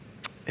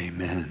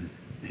Amen.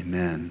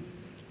 Amen.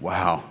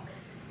 Wow.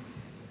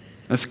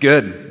 That's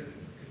good.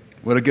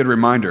 What a good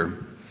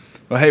reminder.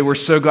 Well, hey, we're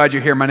so glad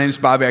you're here. My name's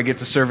Bobby. I get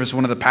to serve as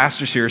one of the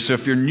pastors here. So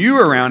if you're new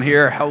around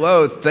here,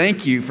 hello,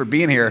 thank you for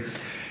being here.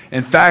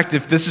 In fact,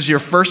 if this is your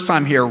first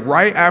time here,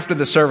 right after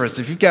the service,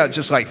 if you've got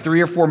just like 3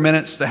 or 4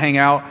 minutes to hang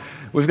out,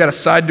 we've got a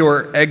side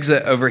door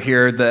exit over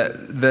here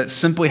that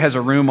simply has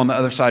a room on the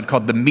other side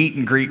called the meet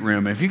and greet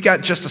room. And if you've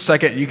got just a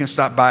second, you can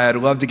stop by. I'd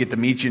love to get to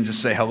meet you and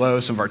just say hello.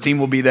 Some of our team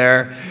will be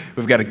there.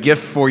 We've got a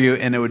gift for you,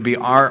 and it would be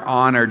our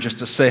honor just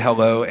to say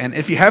hello. And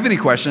if you have any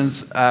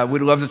questions,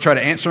 we'd love to try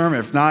to answer them.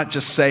 If not,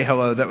 just say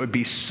hello. That would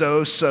be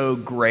so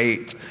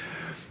great.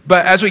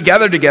 But as we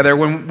gathered together,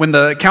 when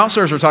the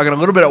counselors were talking a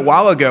little bit a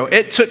while ago,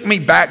 it took me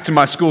back to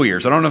my school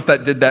years. I don't know if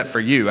that did that for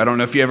you. I don't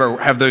know if you ever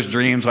have those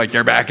dreams like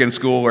you're back in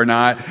school or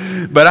not.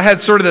 But I had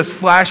sort of this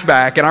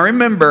flashback, and I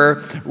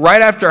remember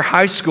right after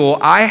high school,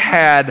 I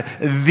had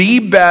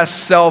the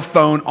best cell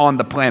phone on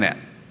the planet.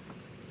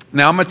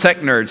 Now, I'm a tech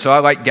nerd, so I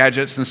like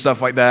gadgets and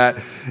stuff like that.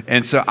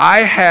 And so I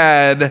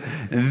had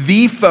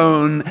the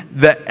phone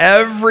that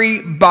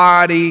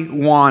everybody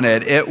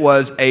wanted. It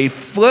was a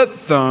flip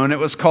phone. It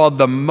was called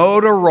the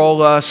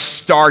Motorola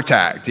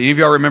StarTAC. Do any of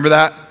y'all remember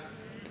that?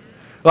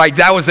 Like,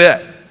 that was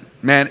it.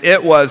 Man,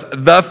 it was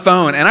the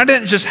phone. And I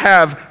didn't just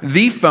have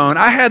the phone.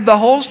 I had the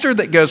holster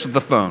that goes with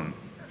the phone.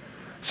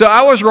 So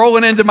I was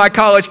rolling into my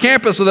college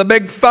campus with a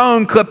big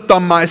phone clipped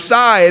on my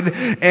side,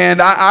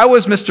 and I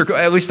was Mr. Cool.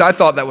 At least I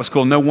thought that was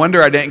cool. No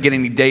wonder I didn't get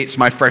any dates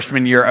my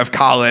freshman year of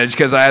college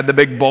because I had the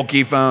big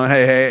bulky phone.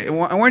 Hey,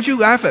 why don't you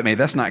laugh at me?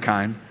 That's not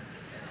kind.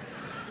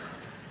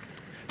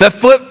 The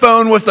flip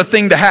phone was the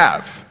thing to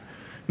have.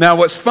 Now,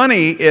 what's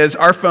funny is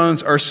our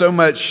phones are so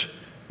much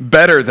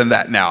better than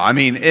that now. I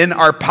mean, in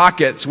our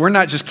pockets, we're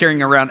not just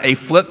carrying around a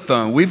flip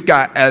phone. We've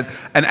got an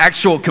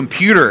actual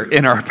computer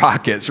in our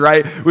pockets,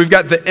 right? We've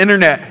got the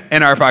internet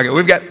in our pocket.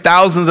 We've got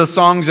thousands of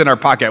songs in our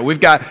pocket. We've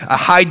got a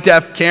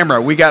high-def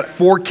camera. We got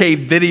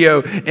 4K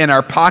video in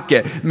our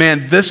pocket.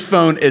 Man, this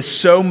phone is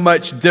so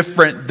much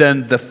different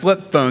than the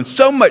flip phone.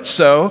 So much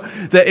so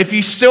that if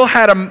you still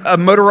had a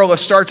Motorola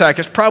StarTAC,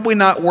 it's probably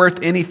not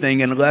worth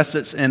anything unless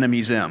it's in a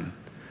museum.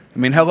 I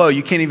mean, hello,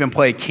 you can't even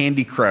play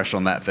Candy Crush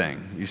on that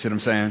thing. You see what I'm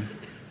saying?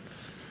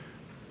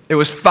 It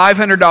was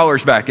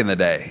 $500 back in the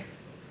day.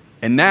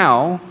 And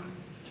now,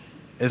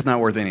 it's not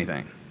worth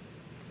anything.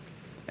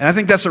 And I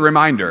think that's a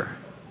reminder.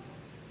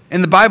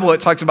 In the Bible, it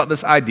talks about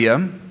this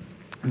idea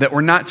that we're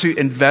not to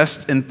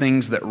invest in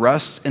things that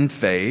rust and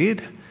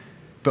fade,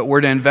 but we're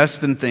to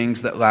invest in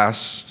things that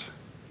last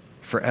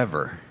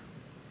forever.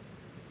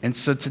 And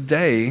so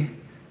today,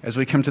 as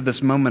we come to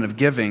this moment of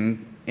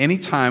giving,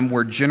 anytime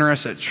we're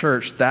generous at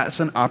church,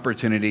 that's an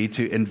opportunity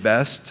to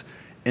invest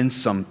in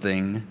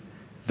something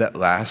that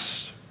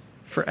lasts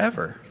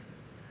forever.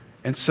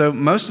 And so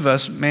most of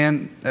us,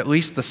 man, at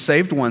least the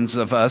saved ones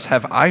of us,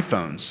 have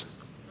iPhones.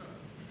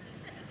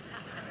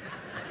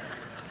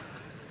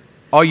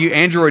 All you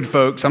Android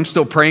folks, I'm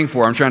still praying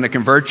for. I'm trying to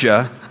convert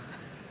you.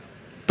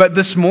 But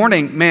this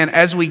morning, man,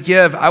 as we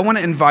give, I want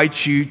to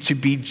invite you to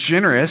be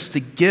generous, to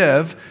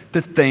give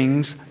the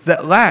things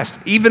that last.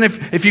 Even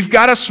if you've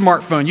got a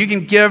smartphone, you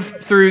can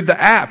give through the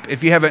app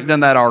if you haven't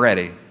done that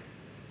already.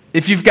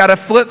 If you've got a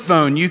flip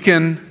phone, you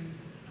can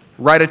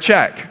write a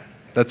check.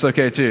 That's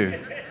okay too.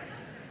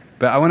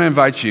 But I want to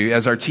invite you,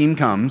 as our team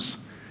comes,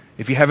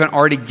 if you haven't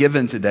already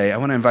given today, I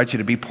want to invite you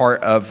to be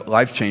part of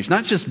Life Change.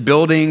 Not just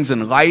buildings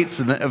and lights,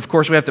 and of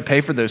course we have to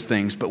pay for those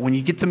things, but when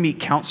you get to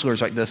meet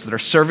counselors like this that are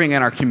serving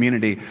in our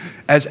community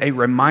as a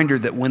reminder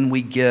that when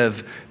we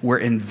give, we're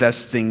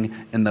investing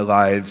in the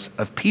lives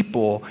of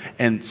people.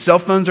 And cell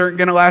phones aren't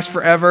going to last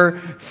forever.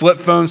 Flip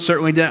phones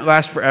certainly didn't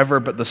last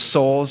forever, but the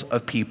souls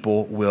of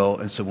people will.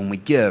 And so when we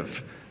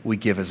give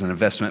as an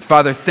investment.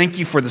 Father, thank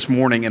you for this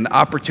morning and the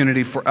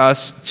opportunity for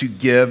us to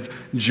give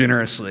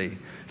generously.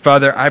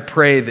 Father, I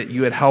pray that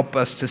you would help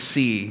us to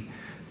see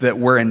that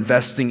we're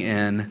investing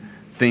in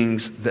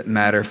things that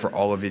matter for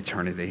all of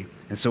eternity.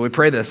 And so we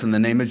pray this in the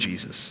name of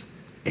Jesus.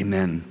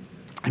 Amen.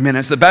 Amen.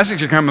 As the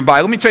baskets are coming by,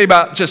 let me tell you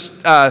about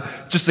just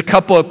a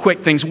couple of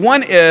quick things.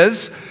 One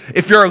is,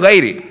 if you're a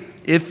lady,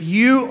 if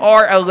you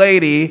are a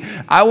lady,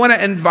 I want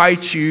to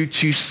invite you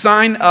to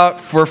sign up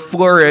for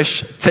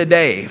Flourish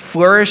today.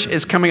 Flourish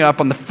is coming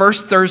up on the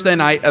first Thursday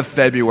night of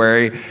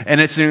February,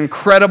 and it's an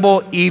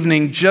incredible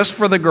evening just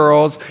for the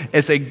girls.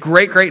 It's a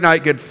great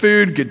night, good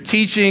food, good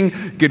teaching,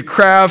 good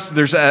crafts.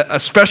 There's a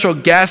special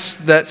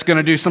guest that's going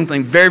to do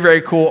something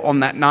very cool on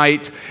that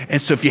night. And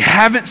so if you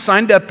haven't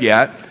signed up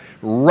yet,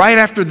 right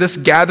after this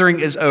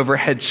gathering is over,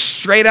 head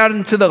straight out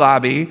into the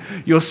lobby.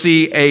 You'll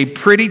see a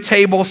pretty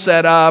table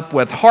set up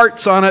with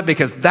hearts on it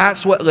because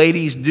that's what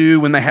ladies do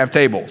when they have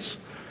tables.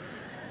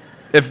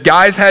 If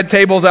guys had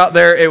tables out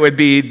there, it would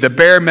be the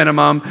bare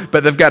minimum,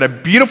 but they've got a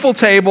beautiful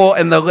table,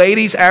 and the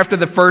ladies after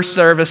the first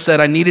service said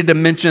I needed to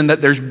mention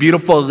that there's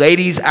beautiful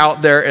ladies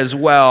out there as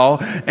well.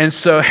 And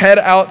so head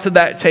out to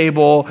that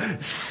table,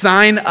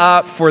 sign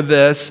up for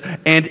this,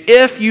 and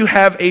if you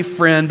have a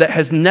friend that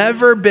has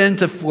never been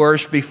to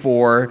Flourish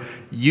before,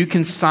 you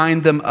can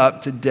sign them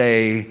up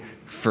today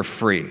for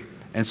free.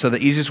 And so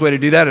the easiest way to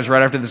do that is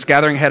right after this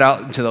gathering, head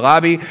out into the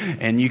lobby,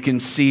 and you can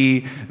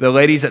see the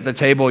ladies at the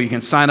table. You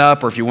can sign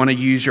up, or if you want to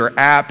use your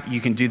app,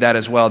 you can do that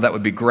as well. That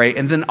would be great.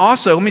 And then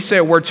also, let me say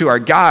a word to our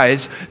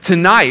guys.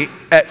 Tonight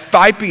at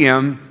 5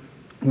 p.m.,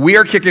 we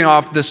are kicking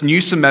off this new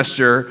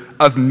semester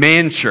of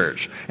Man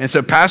Church. And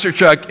so Pastor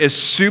Chuck is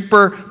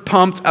super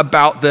pumped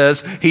about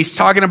this. He's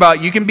talking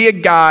about you can be a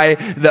guy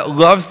that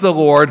loves the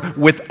Lord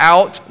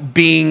without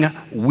being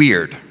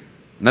weird.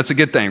 And that's a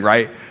good thing,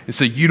 right? And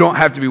so you don't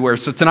have to be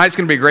weird. So tonight's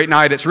going to be a great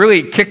night. It's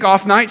really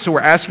kickoff night, so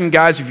we're asking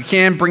guys if you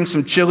can bring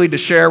some chili to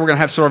share. We're going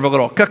to have sort of a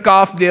little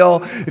cook-off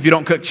deal. If you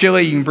don't cook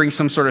chili, you can bring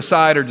some sort of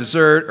side or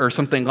dessert or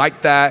something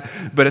like that.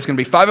 But it's going to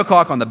be 5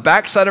 o'clock on the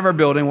back side of our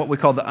building, what we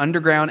call the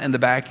underground in the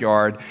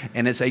backyard.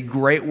 And it's a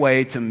great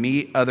way to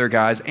meet other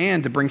guys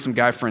and to bring some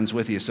guy friends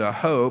with you. So I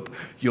hope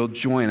you'll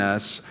join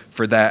us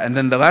for that. And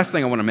then the last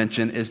thing I want to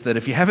mention is that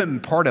if you haven't been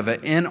part of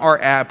it, in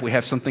our app, we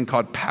have something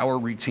called Power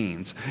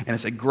Routines. And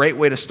it's a great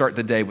way to start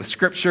the day with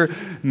scripture,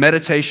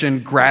 meditation,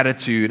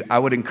 gratitude. I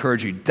would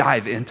encourage you,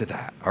 dive into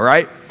that, all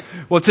right?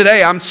 Well,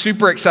 today I'm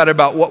super excited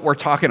about what we're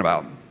talking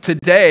about.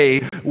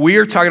 Today, we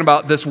are talking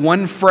about this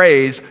one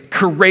phrase,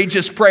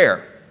 courageous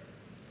prayer.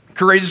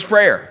 Courageous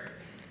prayer.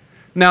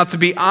 Now, to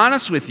be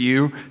honest with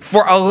you,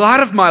 for a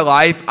lot of my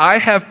life, I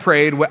have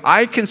prayed what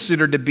I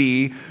consider to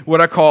be what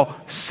I call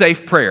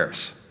safe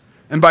prayers.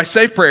 And by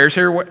safe prayers,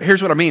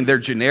 here's what I mean. They're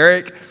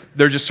generic.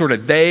 They're just sort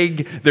of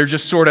vague. They're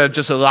just sort of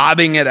just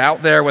lobbing it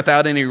out there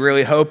without any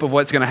really hope of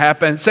what's going to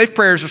happen. Safe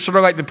prayers are sort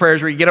of like the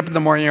prayers where you get up in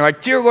the morning and you're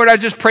like, "Dear Lord, I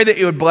just pray that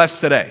you would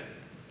bless today."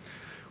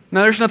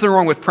 Now, there's nothing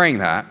wrong with praying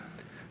that.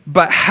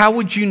 But how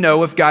would you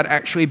know if God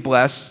actually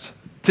blessed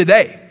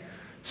today?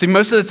 See,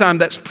 most of the time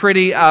that's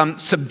pretty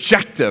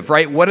subjective,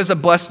 right? What does a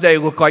blessed day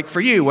look like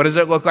for you? What does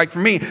it look like for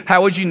me?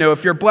 How would you know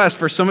if you're blessed?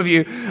 For some of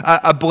you,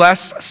 a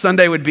blessed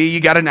Sunday would be you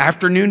got an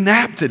afternoon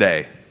nap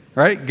today,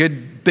 right?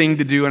 Good thing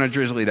to do on a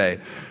drizzly day.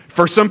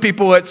 For some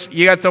people, it's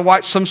you got to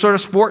watch some sort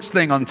of sports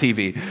thing on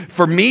TV.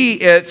 For me,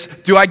 it's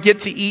do I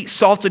get to eat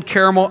salted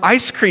caramel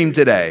ice cream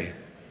today?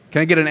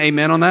 Can I get an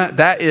amen on that?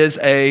 That is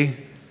a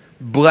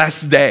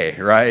blessed day,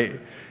 right?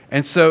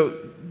 And so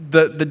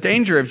the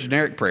danger of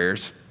generic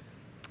prayers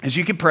is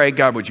you can pray,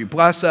 God, would you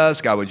bless us?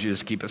 God, would you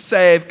just keep us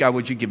safe? God,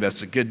 would you give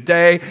us a good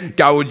day?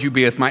 God, would you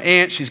be with my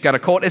aunt? She's got a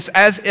cold. It's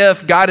as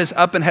if God is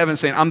up in heaven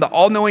saying, I'm the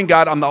all-knowing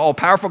God. I'm the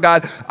all-powerful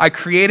God. I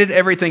created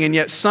everything, and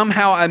yet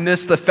somehow I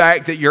miss the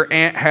fact that your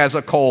aunt has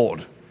a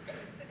cold,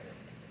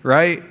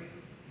 right?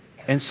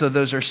 And so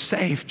those are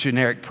safe,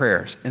 generic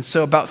prayers. And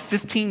so about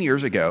 15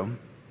 years ago,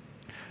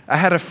 I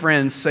had a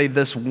friend say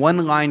this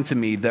one line to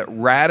me that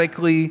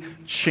radically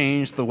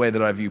changed the way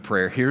that I view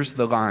prayer. Here's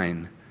the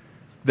line.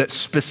 That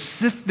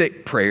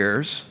specific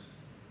prayers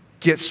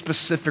get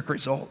specific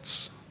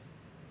results.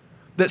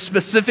 That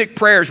specific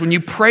prayers, when you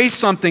pray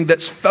something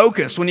that's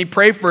focused, when you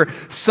pray for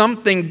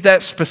something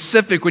that's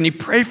specific, when you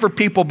pray for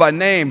people by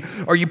name,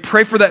 or you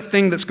pray for that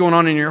thing that's going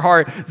on in your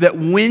heart, that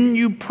when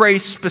you pray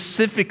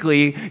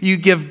specifically, you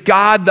give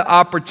God the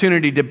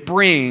opportunity to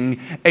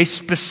bring a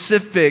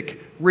specific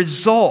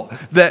result.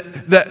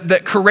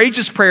 That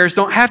courageous prayers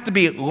don't have to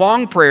be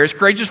long prayers.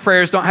 Courageous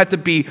prayers don't have to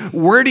be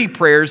wordy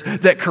prayers.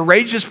 That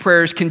courageous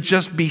prayers can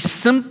just be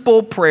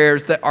simple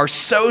prayers that are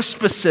so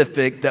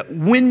specific that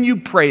when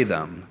you pray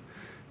them,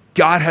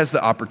 God has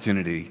the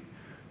opportunity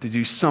to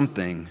do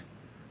something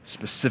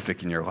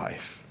specific in your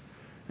life.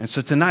 And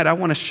so tonight I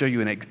want to show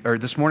you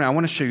this morning I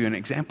want to show you an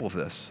example of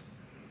this.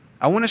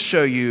 I want to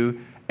show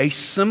you a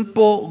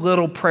simple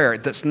little prayer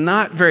that's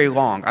not very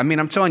long. I mean,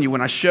 I'm telling you, when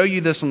I show you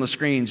this on the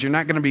screens, you're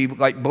not going to be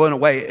like blown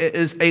away. It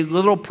is a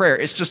little prayer.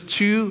 It's just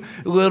 2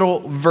 little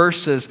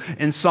verses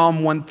in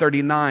Psalm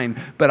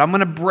 139. But I'm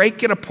going to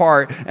break it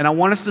apart, and I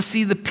want us to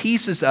see the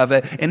pieces of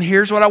it. And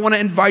here's what I want to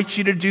invite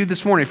you to do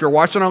this morning. If you're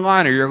watching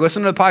online or you're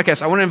listening to the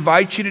podcast, I want to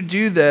invite you to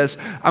do this.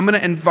 I'm going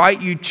to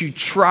invite you to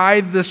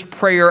try this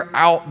prayer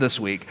out this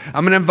week.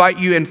 I'm going to invite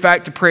you, in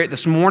fact, to pray it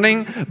this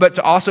morning, but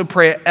to also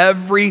pray it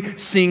every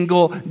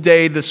single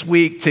day this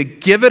week, to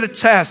give it a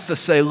test, to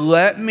say,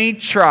 let me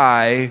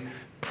try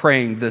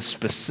praying this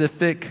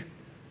specific,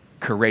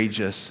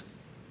 courageous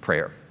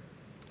prayer.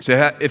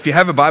 So if you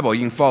have a Bible,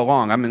 you can follow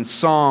along. I'm in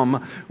Psalm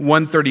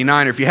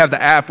 139, or if you have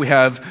the app, we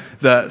have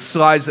the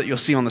slides that you'll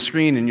see on the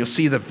screen, and you'll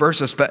see the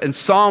verses. But in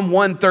Psalm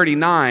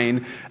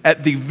 139,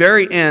 at the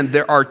very end,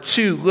 there are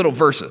 2 little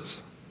verses.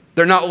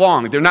 They're not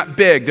long, they're not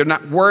big, they're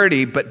not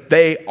wordy, but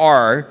they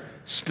are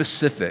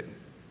specific.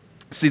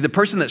 See, the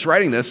person that's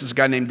writing this is a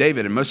guy named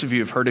David, and most of you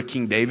have heard of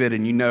King David,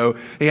 and you know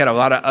he had a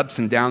lot of ups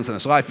and downs in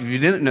his life. If you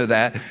didn't know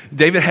that,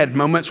 David had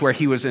moments where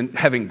he was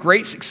having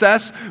great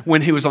success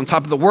when he was on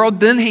top of the world.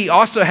 Then he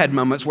also had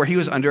moments where he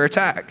was under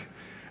attack.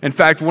 In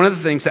fact, one of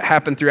the things that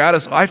happened throughout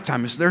his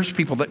lifetime is there's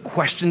people that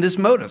questioned his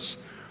motives.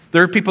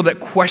 There were people that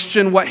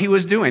questioned what he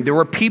was doing. There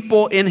were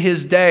people in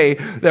his day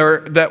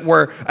that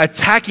were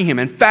attacking him.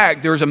 In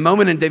fact, there was a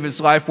moment in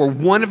David's life where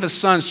one of his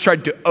sons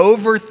tried to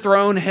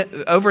overthrow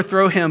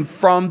him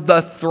from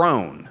the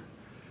throne.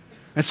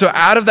 And so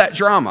out of that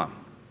drama,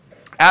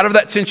 out of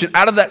that tension,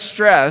 out of that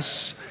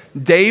stress,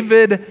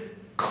 David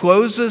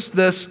closes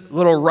this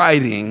little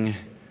writing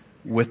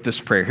with this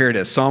prayer. Here it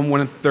is, Psalm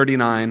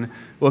 139.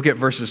 Look at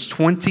verses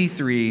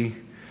 23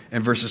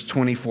 and verses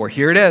 24.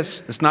 Here it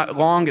is. It's not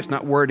long, it's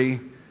not wordy,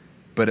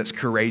 but it's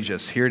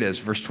courageous. Here it is,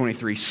 verse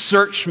 23.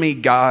 Search me,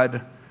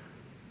 God,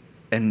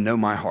 and know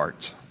my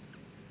heart.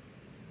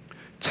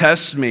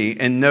 Test me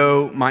and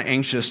know my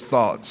anxious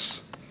thoughts.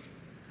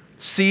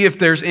 See if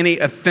there's any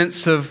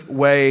offensive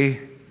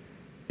way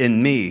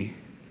in me,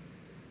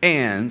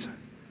 and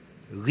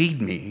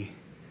lead me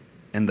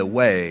in the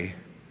way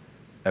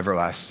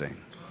everlasting.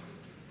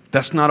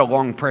 That's not a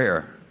long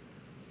prayer.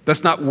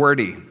 That's not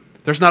wordy.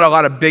 There's not a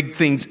lot of big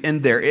things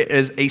in there. It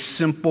is a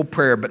simple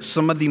prayer, but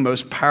some of the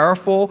most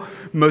powerful,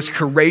 most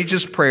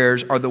courageous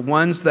prayers are the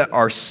ones that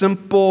are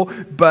simple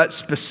but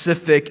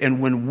specific.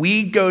 And when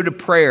we go to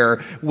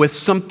prayer with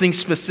something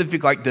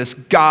specific like this,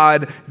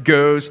 God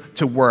goes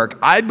to work.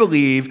 I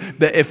believe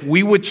that if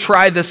we would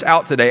try this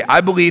out today, I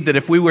believe that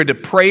if we were to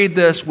pray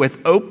this with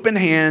open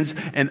hands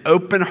and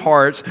open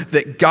hearts,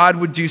 that God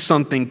would do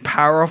something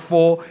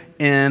powerful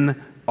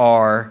in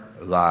our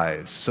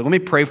lives. So let me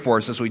pray for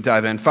us as we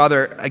dive in.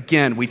 Father,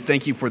 again, we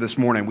thank you for this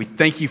morning. We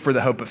thank you for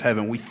the hope of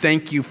heaven. We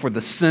thank you for the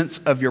sense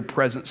of your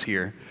presence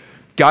here.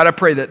 God, I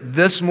pray that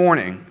this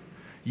morning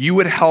you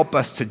would help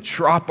us to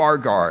drop our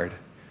guard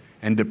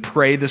and to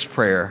pray this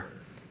prayer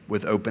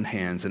with open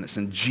hands. And it's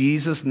in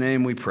Jesus'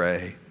 name we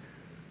pray.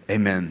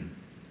 Amen.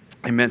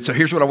 Amen. So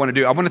here's what I want to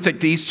do. I want to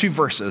take these two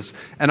verses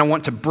and I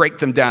want to break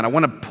them down. I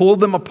want to pull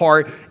them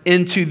apart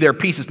into their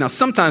pieces. Now,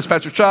 sometimes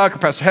Pastor Chuck or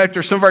Pastor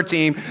Hector, some of our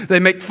team, they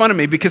make fun of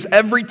me because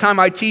every time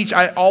I teach,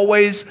 I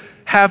always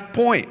have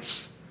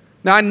points.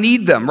 Now, I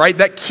need them, right?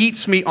 That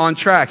keeps me on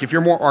track. If you're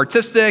more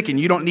artistic and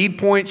you don't need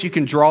points, you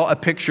can draw a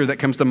picture that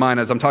comes to mind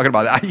as I'm talking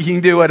about that. You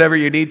can do whatever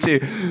you need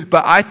to.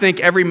 But I think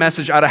every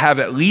message ought to have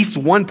at least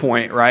 1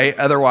 point, right?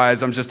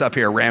 Otherwise, I'm just up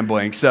here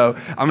rambling. So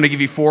I'm going to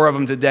give you 4 of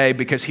them today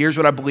because here's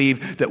what I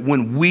believe, that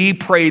when we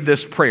pray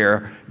this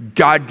prayer,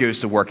 God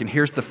goes to work. And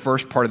here's the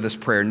first part of this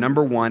prayer.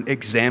 Number 1,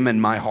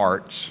 examine my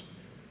heart.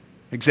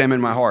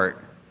 Examine my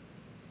heart.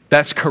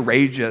 That's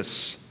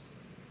courageous.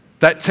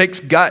 That takes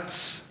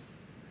guts.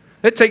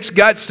 It takes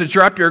guts to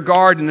drop your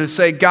guard and to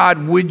say,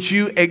 God, would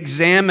you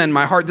examine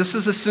my heart? This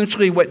is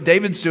essentially what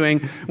David's doing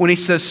when he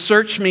says,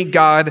 search me,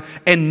 God,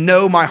 and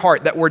know my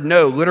heart. That word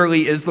know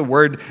literally is the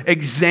word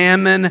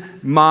examine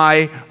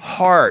my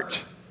heart.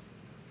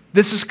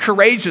 This is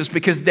courageous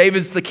because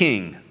David's the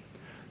king.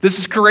 This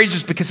is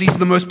courageous because he's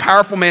the most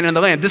powerful man in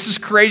the land. This is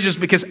courageous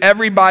because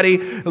everybody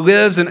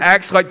lives and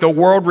acts like the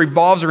world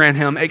revolves around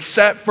him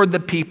except for the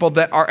people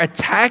that are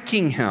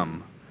attacking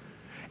him.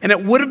 And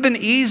it would have been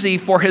easy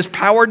for his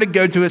power to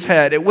go to his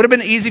head. It would have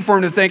been easy for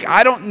him to think,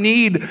 I don't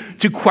need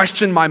to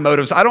question my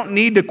motives. I don't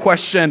need to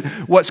question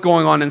what's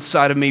going on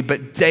inside of me.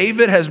 But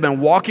David has been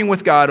walking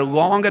with God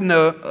long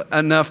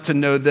enough to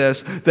know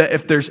this, that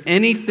if there's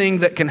anything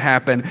that can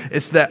happen,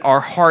 it's that our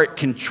heart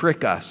can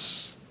trick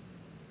us.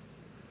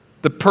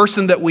 The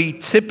person that we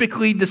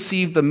typically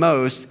deceive the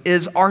most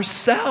is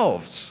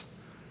ourselves.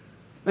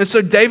 And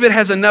so David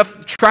has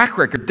enough track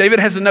record. David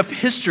has enough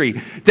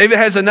history. David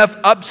has enough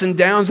ups and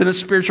downs in his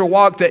spiritual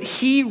walk that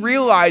he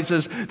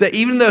realizes that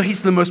even though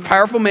he's the most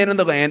powerful man in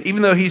the land,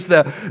 even though he's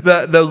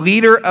the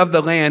leader of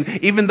the land,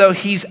 even though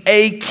he's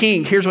a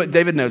king, here's what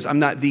David knows: I'm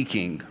not the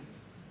king.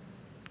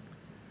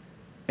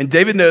 And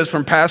David knows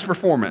from past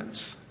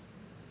performance,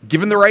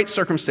 given the right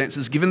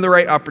circumstances, given the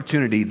right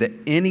opportunity, that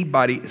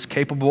anybody is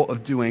capable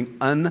of doing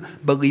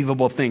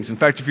unbelievable things. In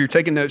fact, if you're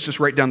taking notes, just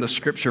write down the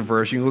scripture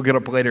verse. You can look it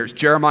up later. It's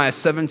Jeremiah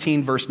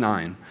 17, verse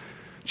 9.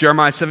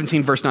 Jeremiah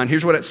 17, verse 9.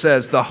 Here's what it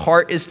says. The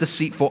heart is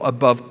deceitful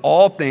above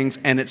all things,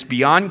 and it's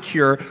beyond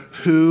cure.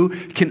 Who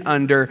can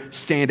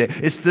understand it?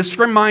 It's this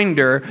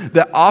reminder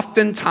that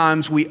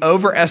oftentimes we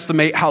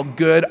overestimate how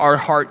good our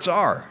hearts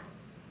are.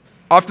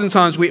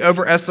 Oftentimes we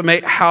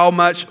overestimate how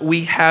much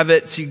we have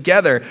it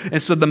together.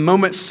 And so the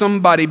moment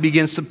somebody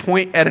begins to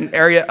point at an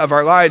area of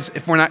our lives,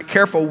 if we're not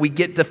careful, we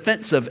get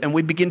defensive and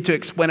we begin to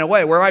explain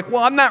away. We're like,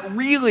 well, I'm not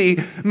really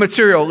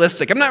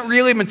materialistic. I'm not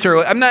really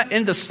material. I'm not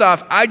into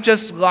stuff. I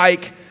just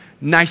like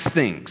nice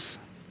things.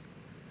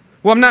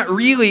 Well, I'm not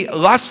really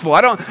lustful.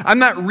 I'm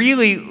not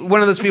really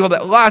one of those people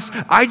that lust.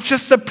 I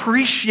just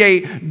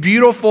appreciate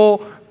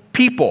beautiful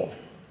people.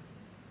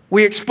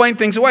 We explain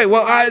things away.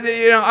 Well,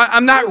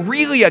 I'm not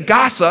really a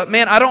gossip.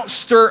 Man, I don't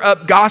stir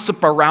up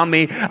gossip around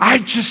me. I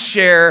just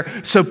share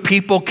so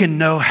people can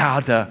know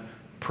how to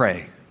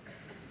pray.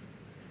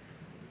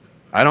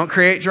 I don't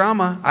create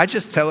drama. I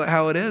just tell it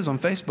how it is on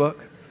Facebook.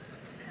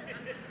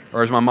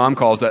 Or as my mom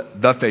calls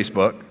it, the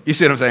Facebook. You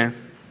see what I'm saying?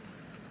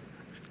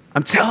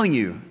 I'm telling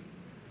you,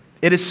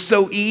 it is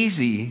so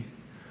easy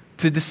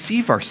to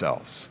deceive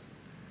ourselves.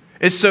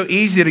 It's so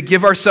easy to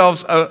give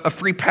ourselves a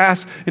free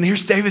pass. And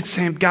here's David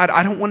saying, God,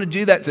 I don't want to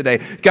do that today.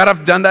 God,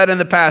 I've done that in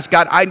the past.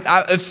 God,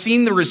 I've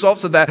seen the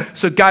results of that.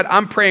 So God,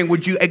 I'm praying,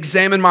 would you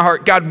examine my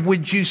heart? God,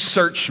 would you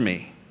search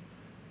me?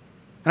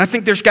 And I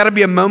think there's got to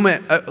be a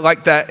moment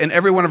like that in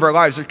every one of our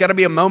lives. There's got to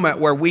be a moment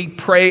where we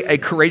pray a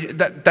courageous,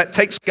 that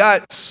takes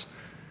guts.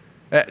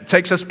 It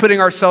takes us putting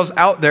ourselves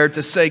out there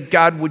to say,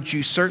 God, would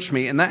you search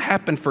me? And that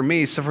happened for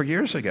me several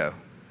years ago.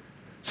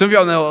 Some of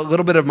y'all know a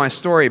little bit of my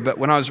story, but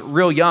when I was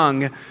real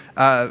young,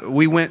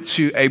 we went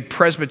to a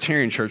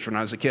Presbyterian church when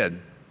I was a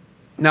kid.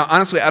 Now,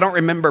 honestly, I don't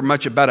remember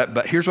much about it,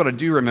 but here's what I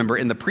do remember.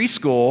 In the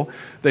preschool,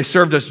 they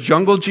served us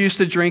jungle juice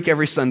to drink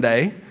every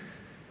Sunday.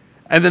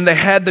 And then they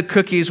had the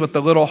cookies with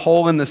the little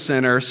hole in the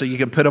center so you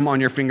could put them on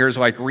your fingers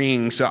like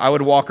rings. So I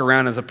would walk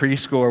around as a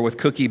preschooler with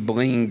cookie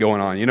bling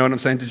going on. You know what I'm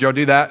saying? Did y'all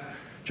do that?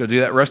 Did y'all do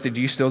that? Rusty,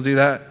 do you still do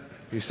that?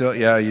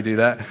 Yeah, you do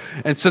that.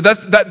 And so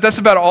that's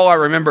about all I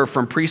remember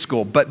from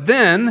preschool. But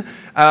then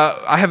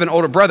I have an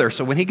older brother,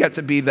 so when he got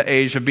to be the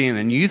age of being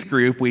in youth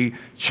group, we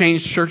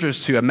changed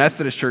churches to a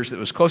Methodist church that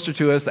was closer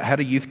to us, that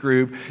had a youth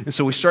group. And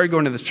so we started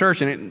going to this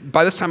church, and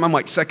by this time I'm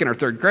like second or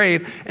third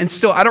grade, and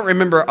still I don't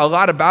remember a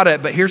lot about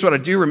it, but here's what I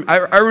do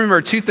remember. I remember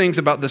two things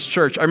about this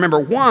church. I remember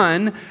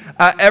one,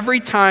 every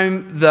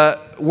time the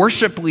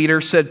worship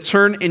leader said,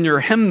 turn in your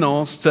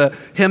hymnals to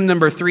hymn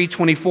number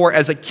 324.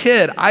 As a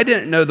kid, I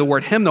didn't know the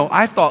word hymnal.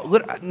 I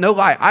thought, no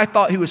lie, I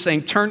thought he was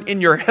saying, turn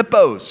in your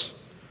hippos.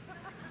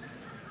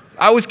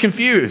 I was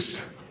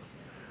confused.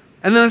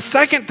 And then the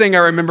second thing I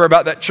remember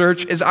about that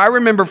church is I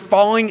remember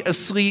falling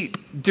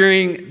asleep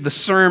during the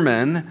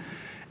sermon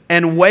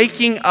and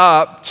waking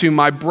up to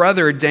my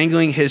brother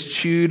dangling his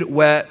chewed,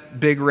 wet,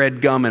 big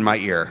red gum in my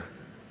ear.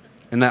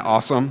 Isn't that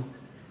awesome?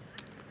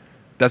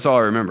 That's all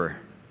I remember.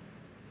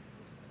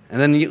 And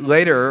then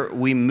later,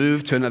 we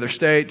moved to another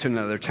state, to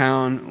another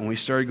town, and we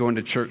started going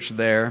to church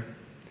there.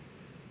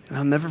 And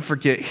I'll never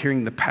forget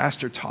hearing the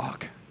pastor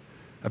talk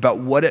about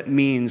what it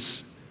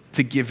means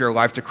to give your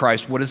life to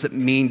Christ. What does it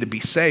mean to be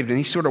saved? And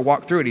he sort of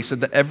walked through it. He said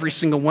that every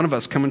single one of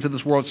us come into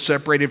this world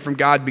separated from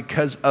God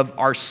because of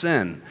our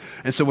sin.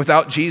 And so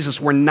without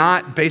Jesus, we're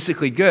not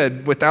basically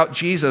good. Without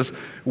Jesus,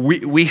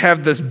 we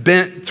have this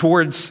bent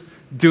towards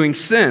doing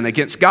sin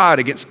against God,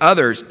 against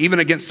others, even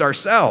against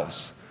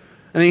ourselves.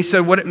 And then he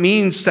said, what it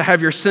means to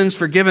have your sins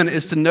forgiven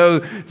is to know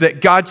that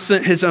God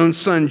sent his own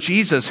son,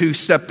 Jesus, who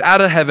stepped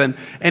out of heaven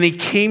and he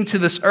came to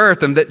this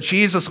earth, and that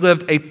Jesus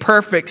lived a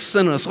perfect,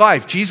 sinless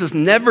life. Jesus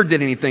never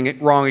did anything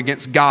wrong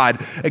against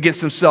God,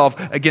 against himself,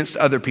 against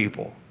other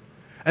people.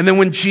 And then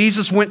when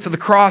Jesus went to the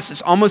cross,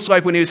 it's almost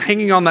like when he was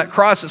hanging on that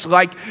cross, it's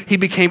like he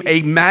became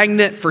a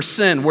magnet for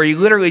sin, where he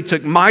literally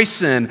took my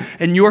sin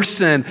and your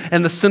sin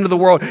and the sin of the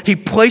world. He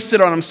placed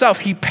it on himself.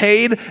 He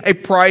paid a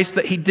price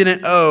that he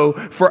didn't owe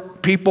for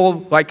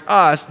people like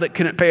us that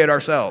couldn't pay it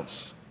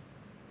ourselves.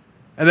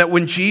 And that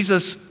when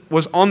Jesus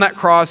was on that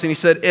cross and he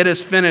said, it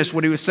is finished,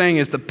 what he was saying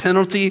is the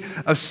penalty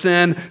of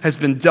sin has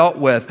been dealt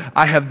with.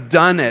 I have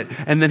done it.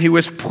 And then he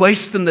was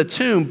placed in the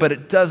tomb, but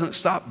it doesn't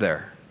stop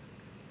there.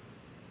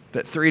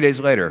 That 3 days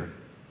later,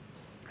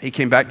 he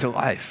came back to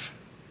life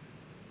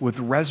with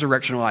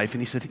resurrection life.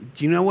 And he said,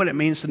 do you know what it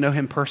means to know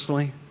him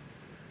personally?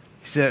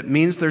 He said, it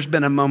means there's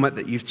been a moment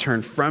that you've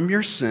turned from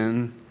your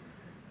sin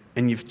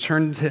and you've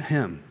turned to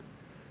him.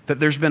 That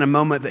there's been a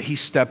moment that he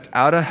stepped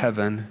out of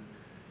heaven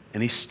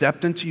and he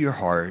stepped into your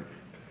heart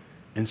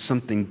and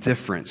something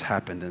different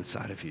happened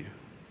inside of you.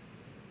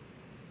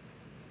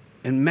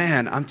 And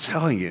man, I'm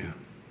telling you,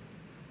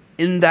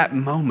 in that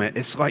moment,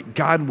 it's like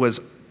God was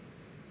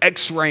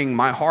X-raying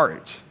my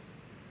heart.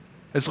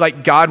 It's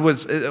like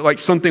like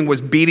something was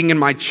beating in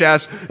my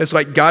chest. It's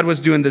like God was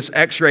doing this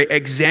X-ray,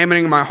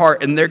 examining my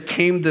heart. And there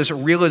came this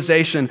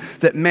realization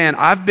that, man,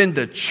 I've been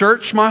to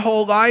church my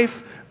whole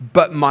life,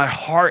 but my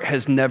heart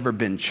has never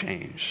been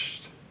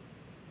changed.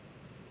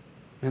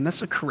 Man,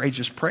 that's a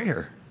courageous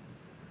prayer.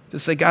 To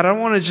say, God, I don't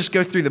want to just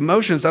go through the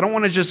motions. I don't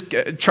want to just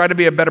try to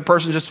be a better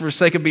person just for the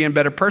sake of being a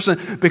better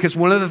person. Because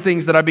one of the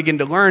things that I begin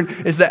to learn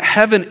is that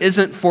heaven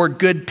isn't for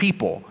good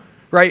people.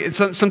 Right?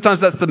 Sometimes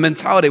that's the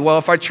mentality. Well,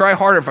 if I try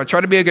harder, if I try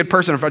to be a good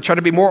person, if I try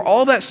to be more,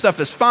 all that stuff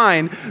is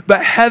fine,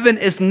 but heaven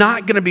is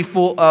not going to be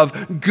full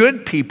of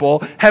good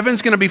people.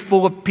 Heaven's going to be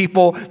full of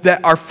people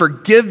that are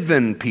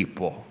forgiven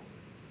people.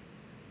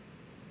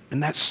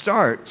 And that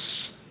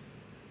starts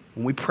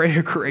when we pray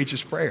a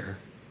courageous prayer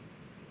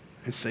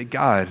and say,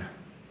 God,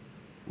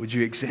 would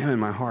you examine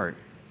my heart?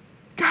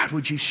 God,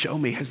 would you show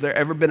me? Has there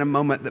ever been a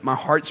moment that my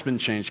heart's been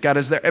changed? God,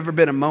 has there ever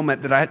been a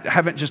moment that I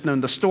haven't just known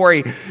the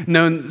story,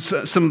 known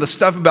some of the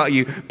stuff about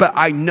you, but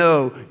I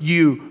know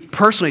you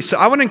personally? So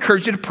I want to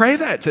encourage you to pray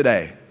that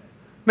today.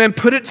 Man,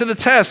 put it to the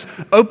test.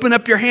 Open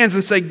up your hands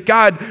and say,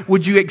 God,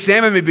 would you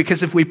examine me?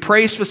 Because if we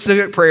pray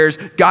specific prayers,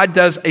 God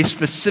does a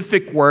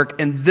specific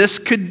work, and this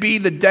could be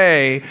the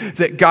day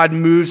that God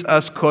moves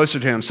us closer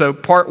to him. So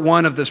part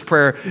one of this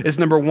prayer is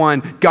number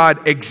one,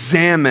 God,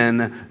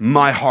 examine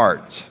my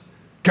heart.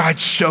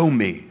 God, show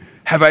me.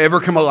 Have I ever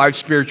come alive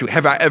spiritually?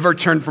 Have I ever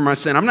turned from my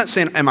sin? I'm not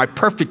saying, am I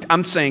perfect?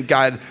 I'm saying,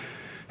 God,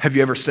 have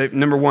you ever saved?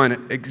 Number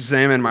one,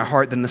 examine my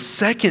heart. Then the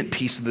second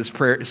piece of this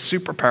prayer is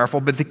super powerful,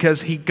 but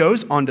because he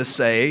goes on to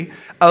say,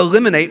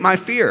 eliminate my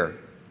fear.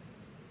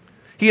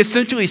 He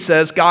essentially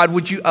says, God,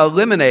 would you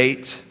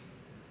eliminate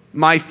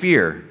my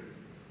fear?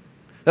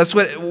 That's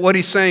what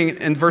he's saying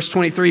in verse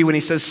 23 when he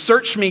says,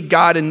 search me,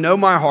 God, and know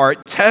my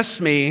heart. Test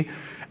me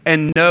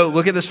and know,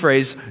 look at this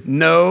phrase,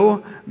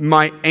 know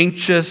my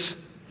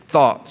anxious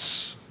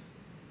thoughts.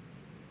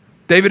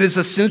 David is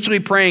essentially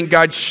praying,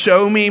 God,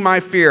 show me my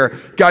fear.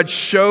 God,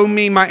 show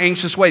me my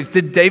anxious ways.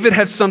 Did David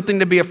have something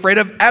to be afraid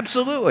of?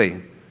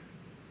 Absolutely.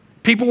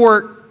 People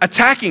were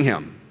attacking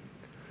him.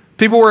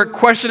 People were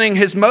questioning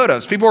his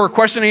motives. People were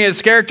questioning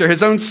his character.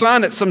 His own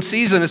son at some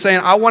season is saying,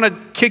 I want to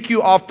kick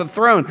you off the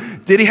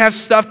throne. Did he have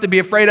stuff to be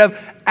afraid of?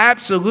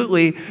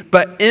 Absolutely.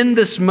 But in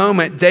this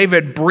moment,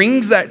 David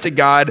brings that to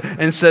God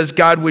and says,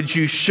 God, would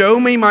you show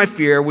me my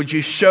fear? Would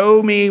you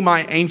show me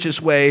my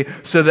anxious way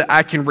so that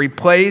I can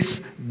replace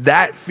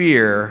that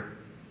fear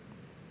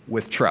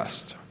with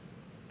trust?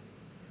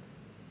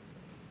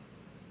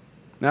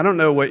 Now, I don't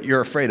know what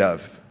you're afraid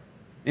of.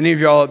 Any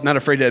of y'all not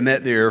afraid to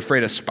admit that you're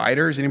afraid of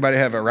spiders? Anybody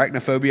have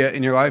arachnophobia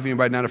in your life?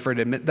 Anybody not afraid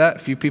to admit that? A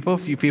few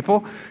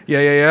people?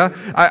 Yeah.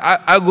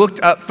 I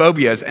looked up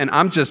phobias, and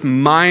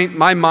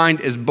my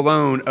mind is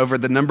blown over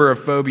the number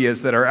of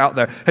phobias that are out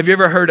there. Have you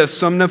ever heard of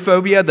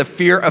somnophobia, the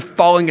fear of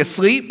falling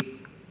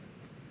asleep?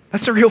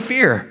 That's a real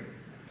fear.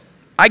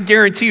 I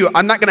guarantee you,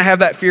 I'm not going to have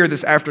that fear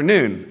this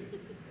afternoon.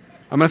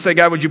 I'm going to say,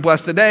 God, would you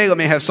bless the day? Let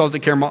me have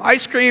salted caramel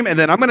ice cream, and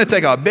then I'm going to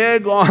take a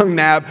big, long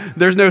nap.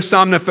 There's no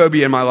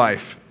somnophobia in my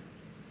life.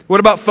 What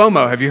about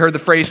FOMO? Have you heard the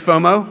phrase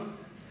FOMO?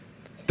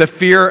 The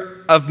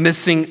fear of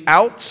missing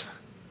out.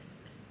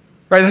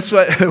 Right? That's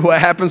what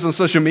happens on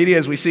social media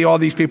is we see all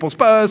these people's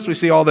posts, we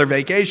see all their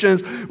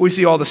vacations, we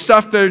see all the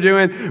stuff they're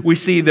doing, we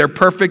see their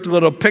perfect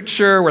little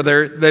picture where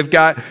they've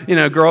got,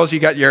 girls, you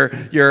got your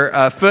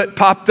foot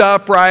popped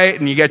up, right?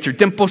 And you got your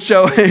dimples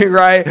showing,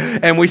 right?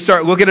 And we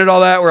start looking at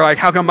all that. We're like,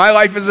 how come my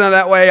life isn't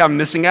that way? I'm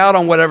missing out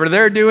on whatever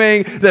they're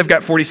doing. They've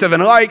got 47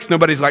 likes.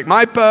 Nobody's liked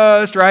my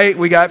post, right?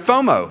 We got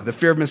FOMO, the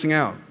fear of missing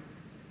out.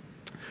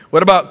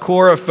 What about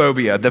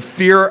chorophobia, the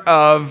fear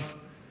of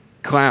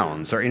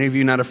clowns? Are any of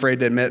you not afraid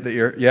to admit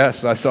that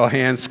yes, I saw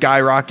hands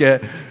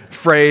skyrocket,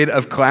 afraid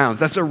of clowns.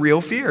 That's a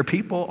real fear.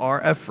 People are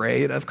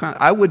afraid of clowns.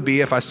 I would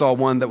be if I saw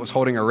one that was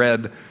holding a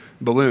red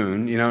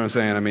balloon. You know what I'm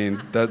saying? I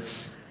mean,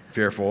 that's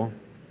fearful.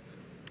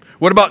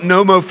 What about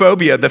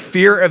nomophobia, the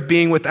fear of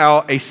being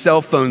without a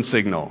cell phone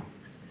signal?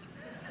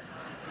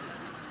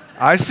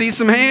 I see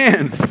some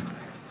hands.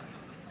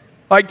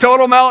 Like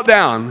total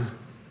meltdown.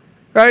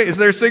 Right? Is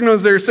there a signal?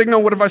 Is there a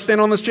signal? What if I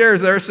stand on this chair?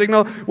 Is there a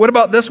signal? What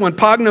about this one?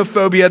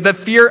 Pognophobia, the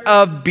fear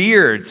of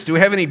beards. Do we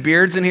have any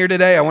beards in here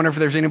today? I wonder if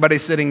there's anybody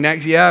sitting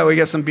next. Yeah, we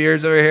got some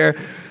beards over here.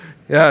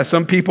 Yeah,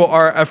 some people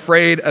are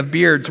afraid of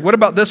beards. What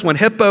about this one?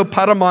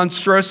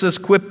 Hippopotamonstrosis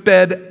quiped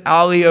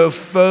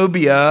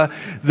aliophobia,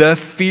 the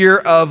fear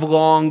of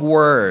long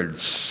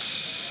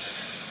words.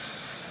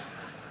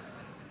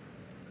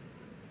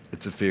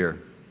 It's a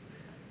fear.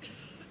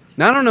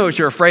 Now, I don't know what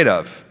you're afraid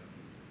of.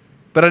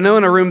 But I know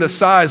in a room this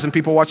size and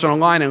people watching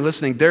online and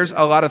listening, there's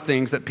a lot of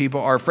things that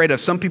people are afraid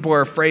of. Some people are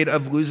afraid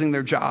of losing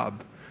their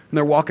job. And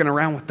they're walking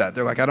around with that.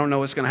 They're like, I don't know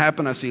what's going to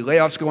happen. I see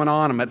layoffs going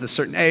on. I'm at this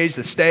certain age,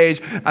 this stage.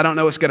 I don't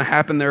know what's going to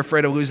happen. They're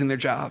afraid of losing their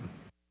job.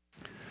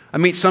 I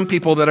meet some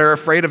people that are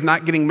afraid of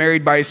not getting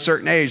married by a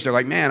certain age. They're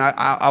like, man,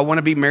 I want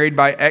to be married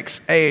by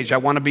X age. I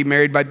want to be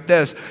married by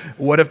this.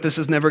 What if this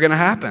is never going to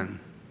happen?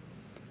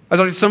 I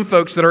talked to some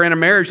folks that are in a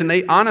marriage and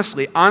they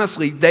honestly,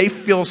 they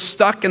feel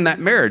stuck in that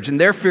marriage. And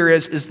their fear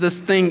is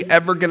this thing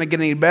ever going to get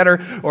any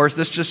better? Or is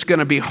this just going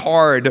to be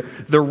hard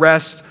the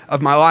rest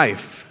of my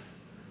life?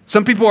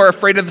 Some people are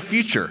afraid of the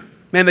future.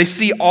 Man, they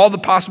see all the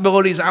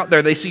possibilities out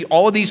there. They see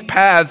all of these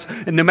paths,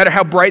 and no matter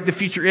how bright the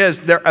future is,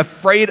 they're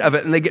afraid of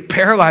it and they get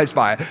paralyzed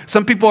by it.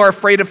 Some people are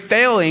afraid of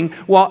failing,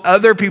 while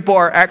other people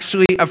are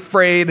actually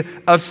afraid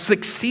of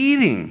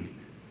succeeding.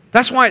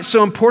 That's why it's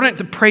so important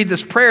to pray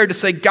this prayer to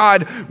say,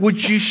 God,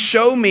 would you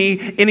show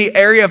me any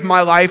area of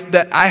my life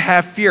that I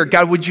have fear?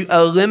 God, would you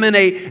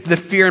eliminate the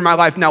fear in my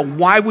life? Now,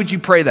 why would you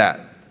pray that?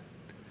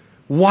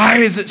 Why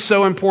is it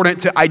so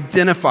important to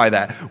identify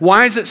that?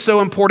 Why is it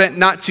so important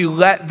not to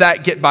let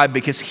that get by?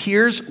 Because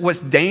here's what's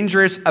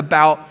dangerous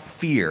about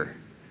fear.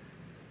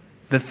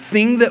 The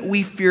thing that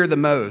we fear the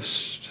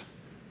most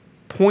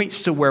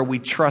points to where we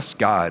trust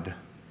God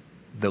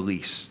the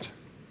least.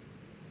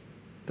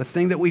 The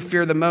thing that we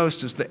fear the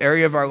most is the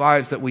area of our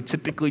lives that we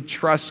typically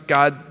trust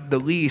God the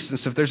least. And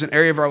so if there's an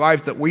area of our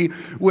life that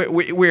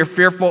we're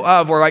fearful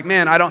of, we're like,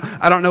 man, I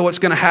don't know what's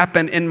going to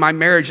happen in my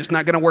marriage. It's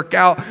not going to work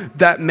out.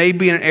 That may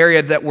be an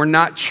area that we're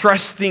not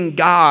trusting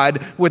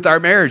God with our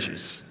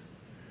marriages.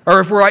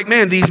 Or if we're like,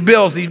 man, these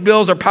bills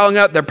are piling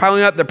up. They're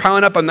piling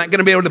up. I'm not going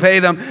to be able to pay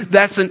them.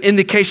 That's an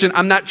indication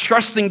I'm not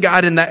trusting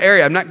God in that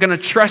area. I'm not going to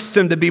trust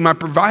him to be my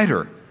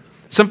provider.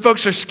 Some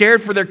folks are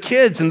scared for their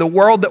kids in the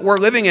world that we're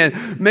living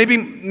in.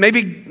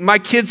 Maybe my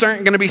kids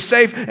aren't going to be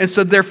safe, and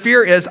so their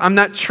fear is, I'm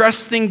not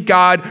trusting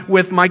God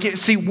with my kids.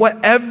 See,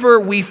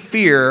 whatever we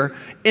fear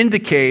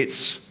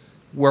indicates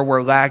where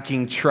we're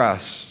lacking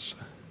trust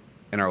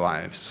in our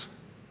lives.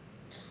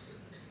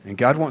 And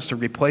God wants to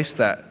replace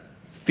that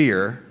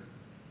fear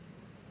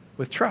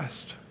with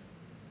trust.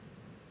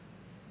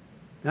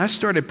 And I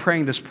started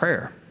praying this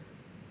prayer.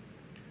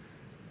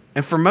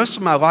 And for most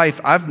of my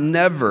life, I have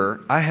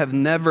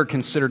never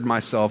considered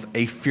myself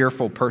a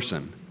fearful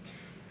person.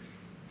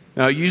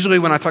 Now, usually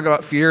when I talk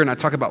about fear and I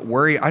talk about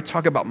worry, I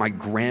talk about my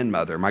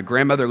grandmother. My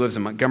grandmother lives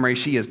in Montgomery.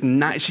 She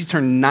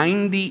turned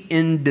 90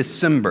 in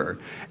December,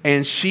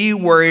 and she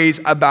worries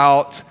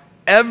about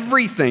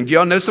everything. Do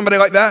y'all know somebody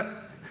like that?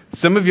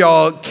 Some of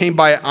y'all came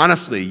by it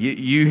honestly.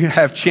 You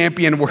have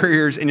champion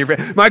warriors in your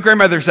family. My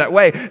grandmother's that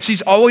way.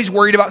 She's always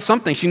worried about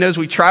something. She knows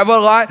we travel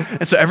a lot,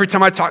 and so every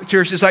time I talk to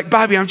her, she's like,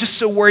 Bobby, I'm just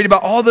so worried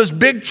about all those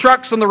big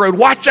trucks on the road.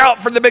 Watch out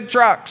for the big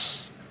trucks.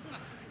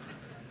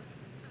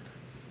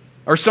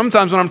 Or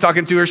sometimes when I'm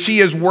talking to her, she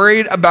is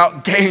worried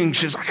about gangs.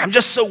 She's like, I'm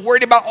just so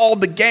worried about all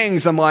the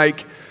gangs. I'm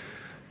like,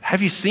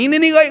 have you seen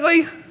any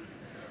lately?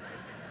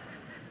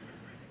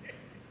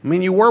 I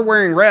mean, you were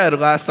wearing red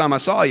last time I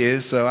saw you,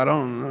 so I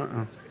don't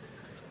know.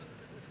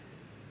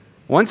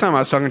 One time I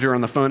was talking to her on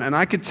the phone, and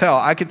I could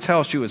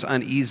tell she was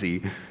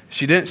uneasy.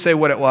 She didn't say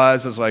what it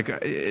was. I was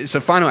like,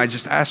 so finally I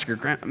just asked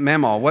her,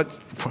 Mama,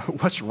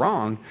 what's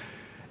wrong?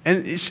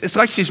 And it's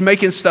like she's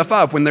making stuff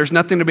up. When there's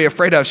nothing to be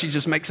afraid of, she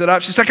just makes it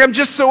up. She's like, I'm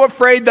just so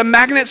afraid the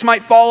magnets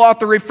might fall off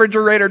the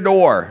refrigerator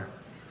door.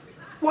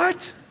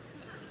 What?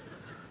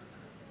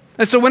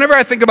 And so whenever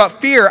I think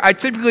about fear, I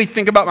typically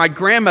think about my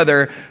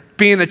grandmother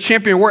being a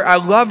champion warrior. I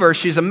love her.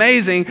 She's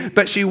amazing,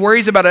 but she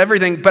worries about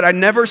everything. But I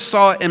never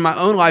saw it in my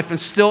own life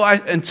until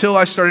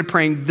I started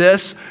praying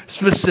this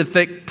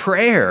specific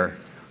prayer.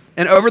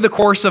 And over the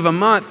course of a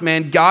month,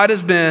 man, God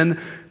has been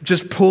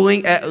just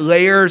pulling at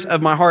layers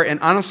of my heart. And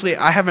honestly,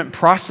 I haven't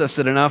processed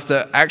it enough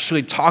to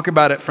actually talk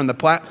about it from the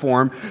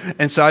platform.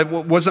 And so I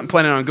wasn't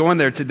planning on going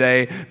there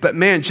today. But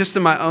man, just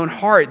in my own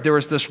heart, there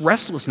was this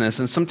restlessness.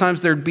 And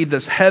sometimes there'd be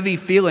this heavy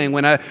feeling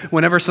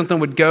whenever something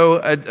would go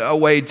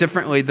away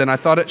differently than I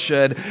thought it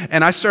should.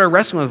 And I started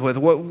wrestling with,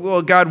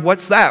 well, God,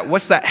 what's that?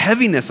 What's that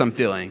heaviness I'm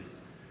feeling?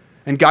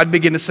 And God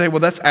began to say, well,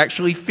 that's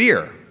actually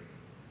fear.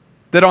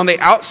 That on the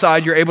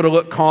outside, you're able to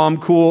look calm,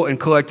 cool, and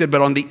collected,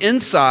 but on the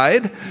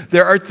inside,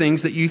 there are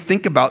things that you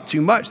think about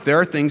too much. There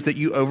are things that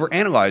you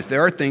overanalyze.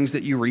 There are things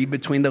that you read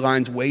between the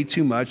lines way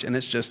too much, and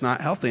it's just not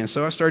healthy. And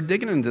so I started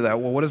digging into that.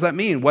 Well, what does that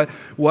mean? What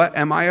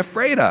am I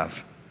afraid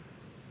of?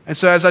 And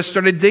so as I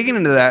started digging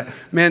into that,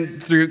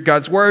 man, through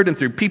God's word and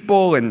through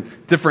people and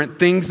different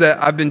things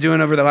that I've been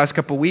doing over the last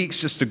couple of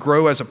weeks just to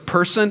grow as a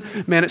person,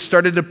 man, it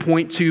started to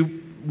point to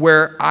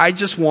where I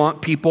just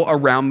want people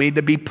around me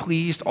to be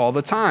pleased all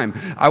the time.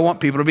 I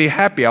want people to be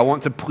happy. I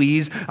want to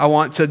please. I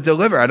want to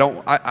deliver. I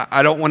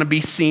don't want to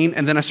be seen.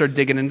 And then I started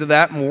digging into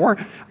that more.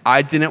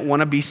 I didn't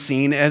want to be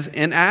seen as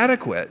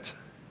inadequate.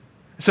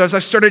 So as I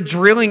started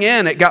drilling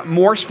in, it got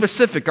more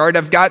specific. All right,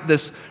 I've got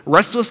this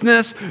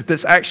restlessness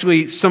that's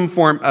actually some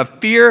form of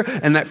fear,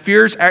 and that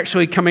fear is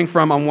actually coming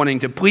from I'm wanting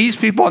to please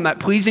people, and that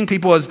pleasing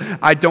people is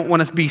I don't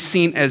want to be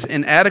seen as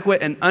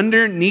inadequate. And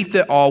underneath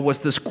it all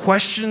was this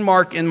question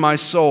mark in my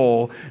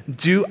soul,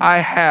 do I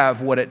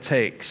have what it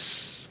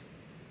takes?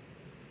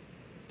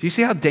 Do you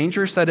see how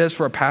dangerous that is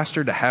for a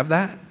pastor to have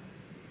that? I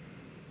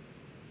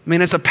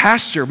mean, as a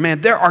pastor,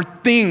 man, there are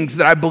things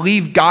that I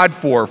believe God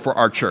for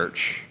our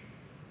church.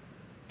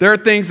 There are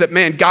things that,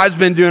 man, God's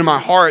been doing in my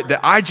heart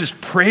that I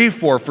just pray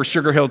for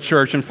Sugar Hill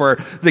Church and for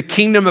the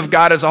kingdom of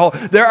God as a whole.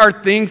 There are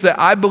things that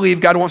I believe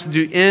God wants to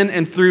do in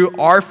and through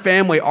our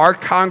family, our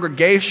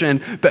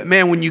congregation. But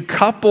man, when you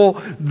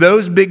couple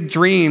those big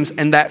dreams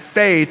and that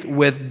faith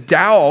with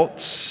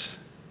doubts,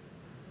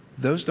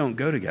 those don't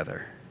go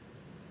together.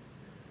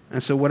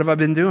 And so what have I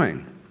been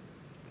doing?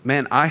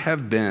 Man, I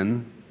have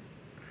been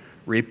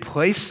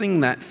replacing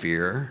that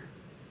fear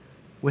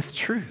with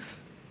truth.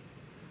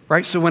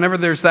 Right? So whenever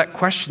there's that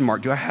question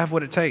mark, do I have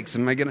what it takes?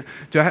 Am I going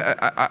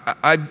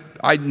to,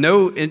 I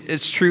know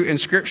it's true in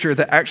Scripture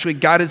that actually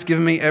God has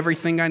given me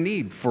everything I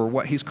need for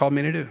what He's called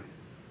me to do.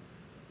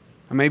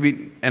 I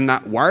maybe am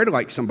not wired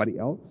like somebody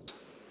else,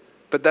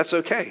 but that's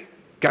okay.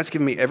 God's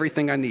given me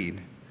everything I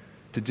need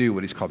to do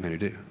what He's called me to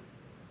do.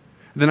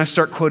 Then I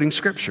start quoting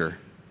Scripture.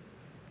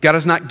 God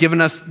has not given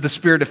us the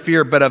spirit of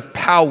fear, but of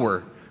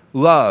power,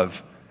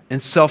 love,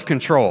 and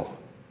self-control.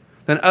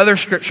 Then other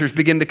scriptures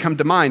begin to come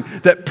to mind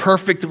that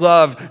perfect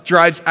love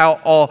drives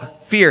out all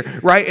fear,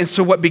 right? And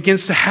so what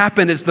begins to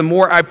happen is the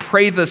more I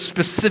pray the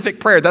specific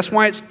prayer, that's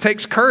why it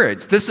takes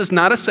courage. This is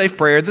not a safe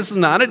prayer. This is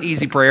not an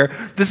easy prayer.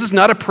 This is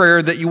not a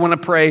prayer that you want to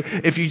pray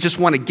if you just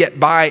want to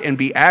get by and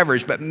be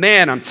average. But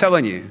man, I'm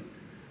telling you,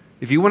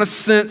 if you want to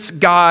sense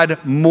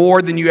God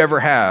more than you ever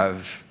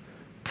have,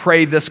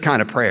 pray this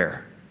kind of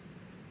prayer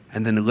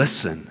and then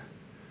listen.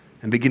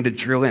 And begin to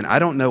drill in. I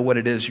don't know what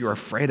it is you're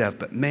afraid of,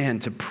 but man,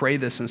 to pray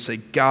this and say,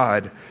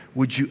 God,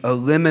 would you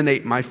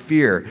eliminate my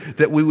fear?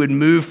 That we would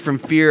move from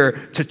fear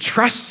to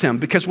trust Him.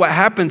 Because what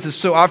happens is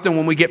so often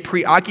when we get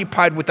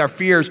preoccupied with our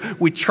fears,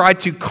 we try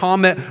to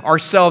calm it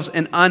ourselves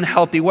in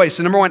unhealthy ways.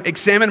 So number one,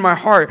 examine my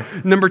heart.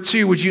 Number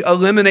two, would you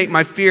eliminate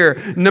my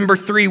fear? Number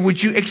three,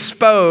 would you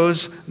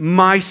expose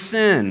my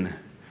sin?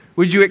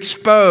 Would you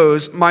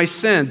expose my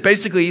sin?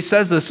 Basically, he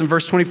says this in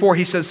verse 24.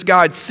 He says,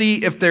 God,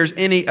 see if there's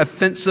any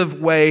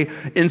offensive way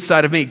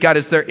inside of me. God,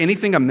 is there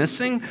anything I'm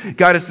missing?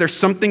 God, is there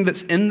something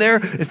that's in there?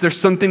 Is there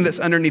something that's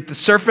underneath the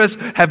surface?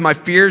 Have my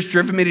fears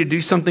driven me to do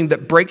something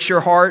that breaks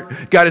your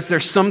heart? God, is there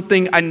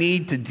something I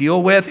need to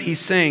deal with? He's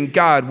saying,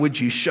 God, would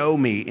you show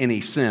me any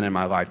sin in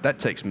my life? That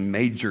takes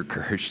major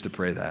courage to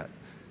pray that.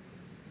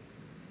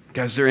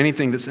 God, is there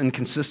anything that's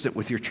inconsistent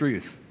with your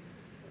truth?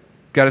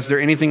 God, is there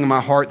anything in my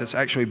heart that's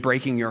actually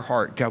breaking your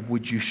heart? God,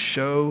 would you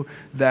show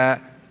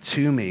that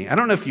to me? I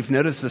don't know if you've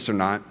noticed this or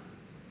not,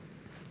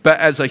 but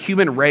as a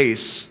human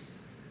race,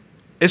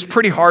 it's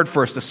pretty hard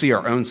for us to see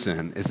our own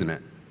sin, isn't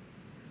it?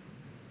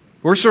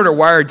 We're sort of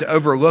wired to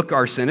overlook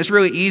our sin. It's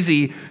really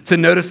easy to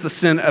notice the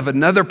sin of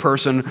another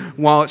person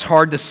while it's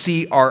hard to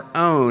see our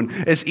own.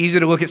 It's easy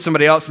to look at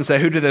somebody else and say,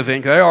 who do they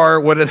think they are?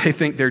 What do they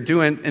think they're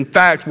doing? In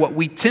fact, what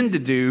we tend to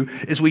do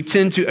is we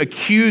tend to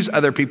accuse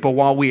other people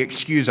while we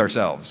excuse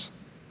ourselves.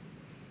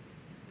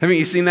 Haven't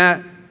you seen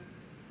that?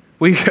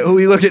 We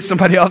look at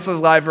somebody else's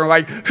life and we're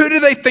like, who do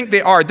they think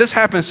they are? This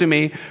happens to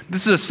me.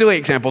 This is a silly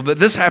example, but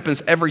this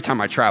happens every time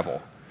I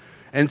travel.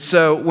 And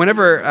so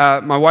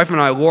whenever my wife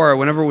and I, Laura,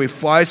 whenever we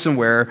fly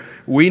somewhere,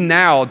 we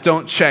now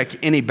don't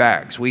check any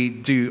bags. We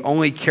do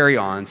only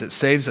carry-ons. It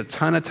saves a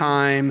ton of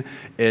time.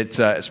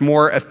 It's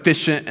more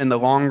efficient in the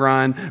long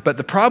run. But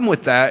the problem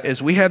with that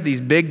is we have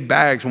these big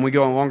bags when we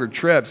go on longer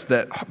trips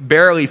that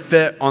barely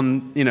fit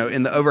on,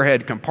 in the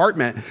overhead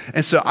compartment.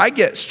 And so I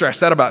get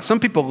stressed out about it. Some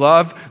people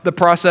love the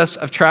process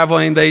of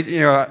traveling.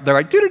 They're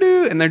like,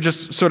 doo-doo-doo, and they're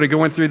just sort of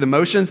going through the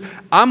motions.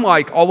 I'm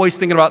like always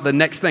thinking about the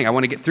next thing. I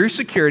want to get through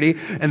security,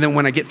 and then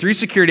when I get through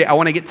security, I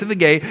want to get to the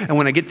gate, and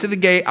when I get to the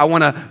gate, I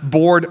want to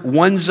board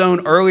one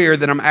zone earlier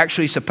than I'm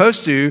actually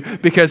supposed to,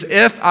 because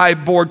if I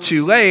board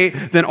too late,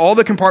 then all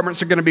the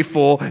compartments are going to be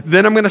full,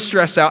 then I'm going to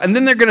stress out, and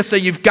then they're going to say,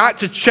 you've got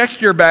to check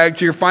your bag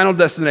to your final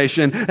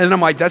destination, and then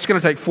I'm like, that's going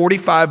to take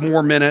 45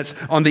 more minutes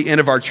on the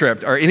end of our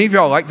trip. Are any of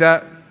y'all like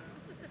that?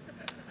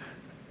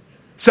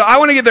 So I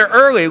want to get there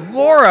early.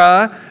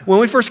 Laura, when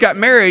we first got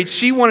married,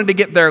 she wanted to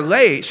get there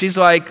late. She's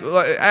like,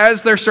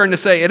 as they're starting to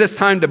say, it is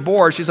time to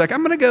board, she's like,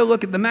 I'm going to go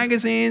look at the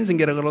magazines and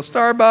get a little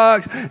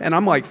Starbucks. And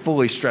I'm like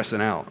fully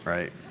stressing out,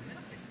 right?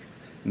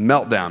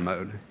 Meltdown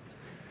mode.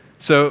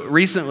 So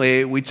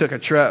recently, we took a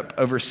trip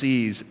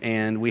overseas,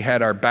 and we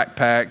had our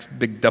backpacks,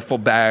 big duffel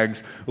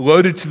bags,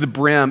 loaded to the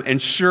brim, and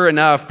sure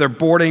enough, they're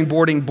boarding,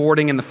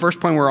 and the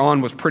first plane we're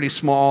on was pretty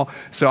small,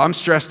 so I'm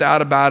stressed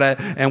out about it,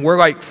 and we're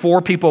like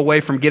 4 people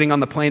away from getting on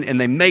the plane, and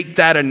they make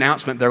that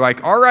announcement. They're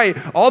like, all right,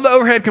 all the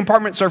overhead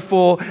compartments are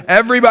full,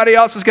 everybody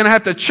else is going to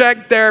have to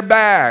check their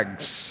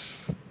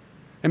bags.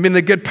 And being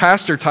the good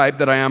pastor type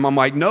that I am, I'm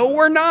like, no,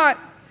 we're not.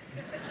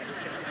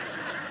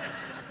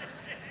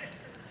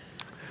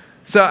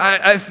 So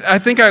I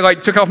think I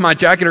took off my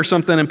jacket or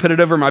something and put it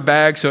over my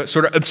bag, so it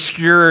sort of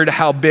obscured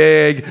how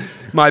big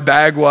my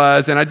bag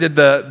was. And I did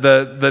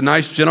the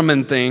nice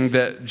gentleman thing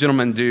that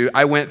gentlemen do.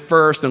 I went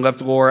first and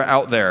left Laura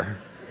out there.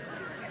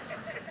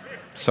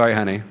 Sorry,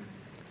 honey.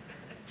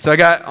 So I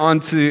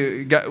got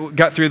through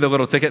the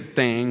little ticket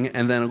thing,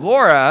 and then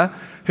Laura,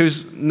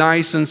 who's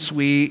nice and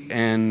sweet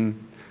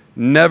and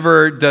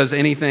never does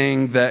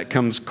anything that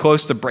comes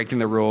close to breaking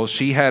the rules,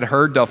 she had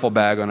her duffel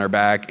bag on her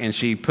back, and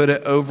she put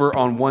it over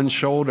on one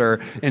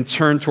shoulder and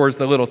turned towards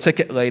the little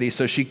ticket lady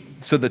so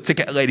the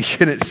ticket lady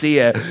couldn't see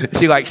it.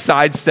 She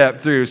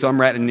sidestepped through. So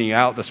I'm ratting you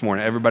out this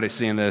morning. Everybody's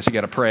seeing this. You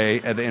got to pray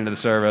at the end of the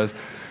service.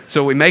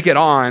 So we make it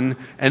on,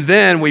 and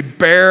then we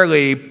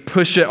barely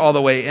push it all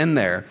the way in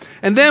there.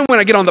 And then when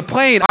I get on the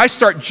plane, I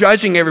start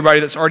judging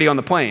everybody that's already on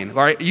the plane.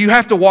 Right? You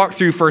have to walk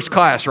through first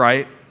class,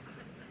 right?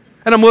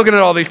 And I'm looking at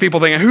all these people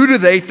thinking, who do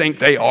they think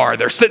they are?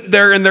 They're sitting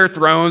there in their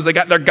thrones. They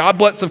got their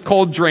goblets of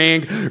cold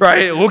drink,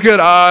 right? Look at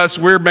us.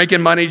 We're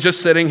making money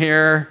just sitting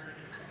here.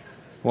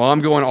 Well,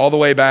 I'm going all the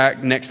way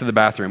back next to the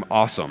bathroom.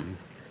 Awesome.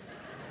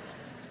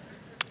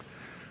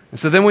 And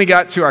so then we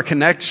got to our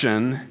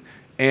connection,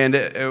 and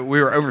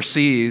we were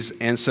overseas,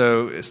 and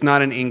so it's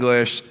not in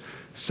English.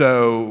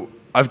 So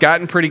I've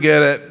gotten pretty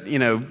good at,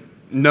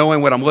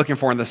 knowing what I'm looking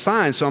for in the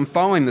signs, so I'm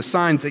following the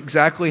signs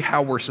exactly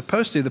how we're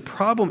supposed to. The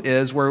problem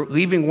is we're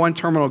leaving one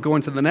terminal,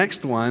 going to the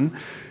next one,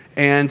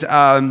 and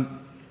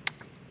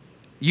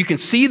you can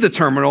see the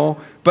terminal,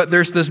 but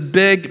there's this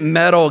big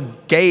metal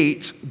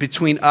gate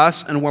between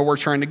us and where we're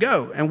trying to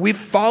go. And we've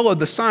followed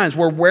the signs.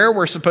 We're where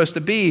we're supposed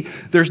to be.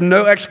 There's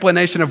no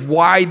explanation of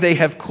why they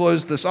have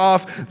closed this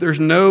off.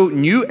 There's no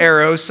new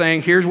arrows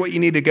saying, here's what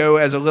you need to go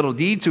as a little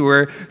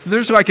detour. So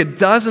there's like a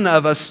dozen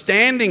of us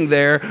standing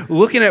there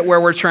looking at where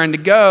we're trying to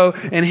go,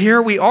 and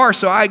here we are.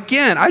 So I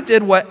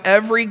did what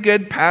every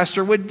good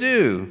pastor would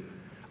do.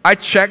 I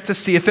checked to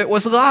see if it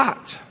was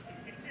locked.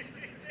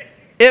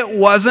 It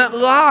wasn't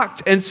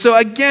locked. And so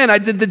again, I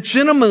did the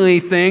gentlemanly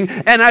thing,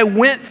 and I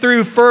went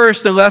through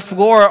first and left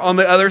Laura on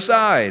the other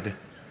side.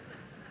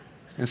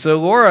 And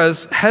so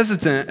Laura's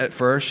hesitant at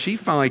first. She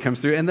finally comes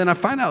through, and then I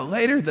find out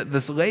later that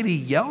this lady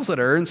yells at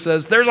her and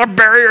says, there's a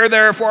barrier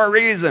there for a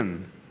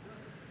reason.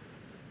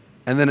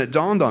 And then it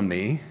dawned on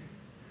me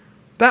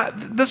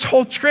This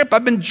whole trip,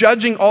 I've been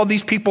judging all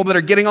these people that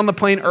are getting on the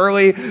plane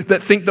early,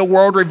 that think the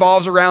world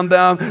revolves around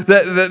them,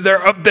 that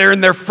they're up there in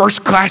their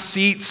first class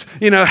seats,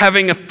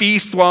 having a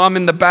feast while I'm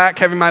in the back,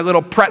 having my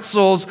little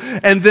pretzels.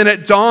 And then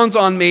it dawns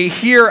on me,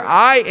 here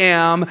I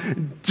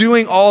am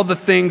doing all the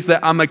things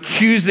that I'm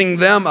accusing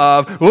them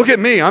of. Look at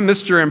me, I'm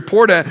Mr.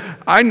 Important.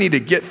 I need to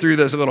get through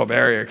this little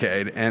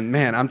barricade. And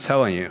man, I'm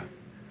telling you,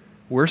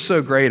 we're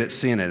so great at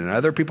seeing it in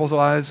other people's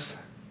lives.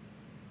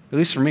 At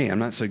least for me, I'm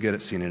not so good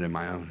at seeing it in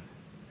my own.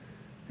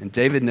 And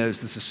David knows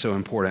this is so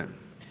important.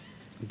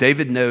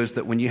 David knows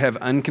that when you have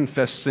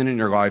unconfessed sin in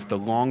your life, the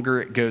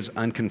longer it goes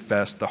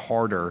unconfessed, the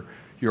harder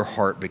your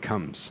heart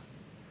becomes.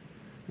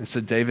 And so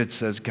David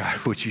says, God,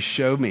 would you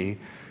show me?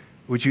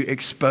 Would you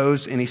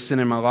expose any sin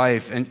in my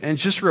life? And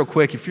just real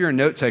quick, if you're a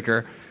note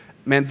taker,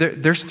 man,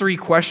 there's 3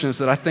 questions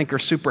that I think are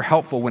super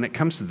helpful when it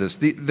comes to this.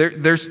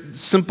 There's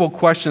simple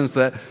questions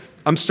that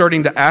I'm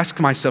starting to ask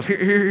myself.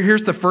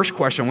 Here's the first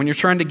question. When you're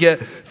trying to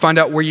find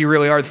out where you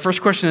really are, the first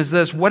question is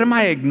this: what am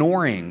I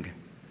ignoring?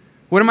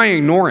 What am I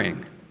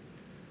ignoring?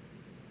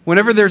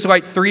 Whenever there's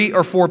like 3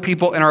 or 4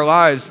 people in our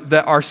lives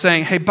that are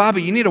saying, hey,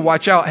 Bobby, you need to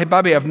watch out. Hey,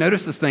 Bobby, I've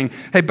noticed this thing.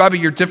 Hey, Bobby,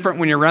 you're different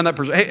when you're around that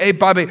person. Hey,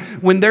 Bobby,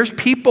 when there's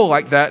people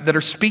like that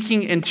are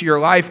speaking into your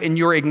life and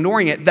you're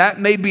ignoring it, that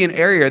may be an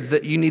area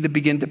that you need to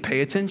begin to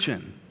pay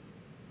attention.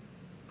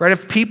 Right?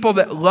 If people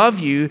that love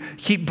you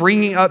keep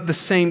bringing up the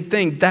same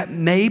thing, that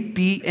may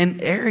be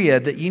an area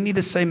that you need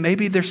to say,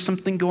 maybe there's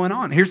something going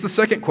on. Here's the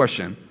second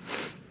question.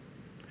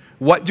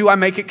 What do I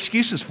make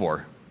excuses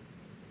for?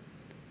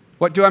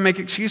 What do I make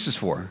excuses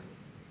for?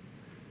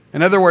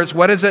 In other words,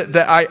 what is it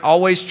that I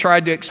always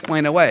tried to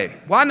explain away?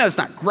 Well, I know it's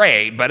not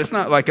great, but it's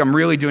not like I'm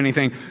really doing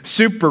anything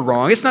super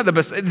wrong. It's not the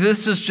best.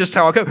 This is just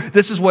how I go.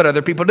 This is what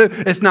other people do.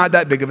 It's not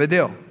that big of a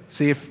deal.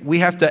 See, if we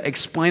have to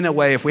explain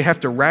away, if we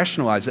have to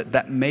rationalize it,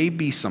 that may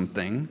be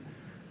something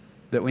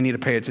that we need to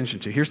pay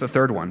attention to. Here's the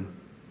third one.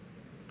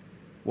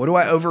 What do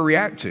I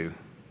overreact to?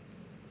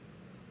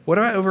 What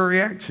do I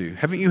overreact to?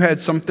 Haven't you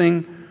had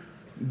something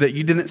that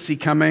you didn't see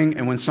coming,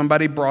 and when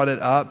somebody brought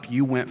it up,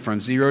 you went from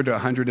 0 to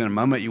 100 in a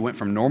moment? You went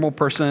from normal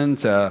person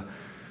to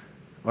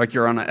like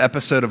you're on an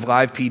episode of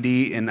Live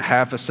PD in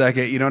half a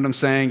second. You know what I'm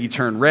saying? You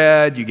turn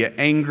red, you get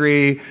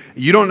angry.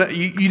 You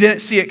didn't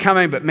see it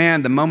coming, but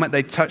man, the moment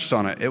they touched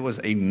on it, it was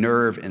a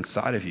nerve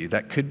inside of you.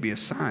 That could be a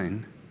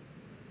sign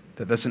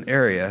that that's an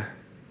area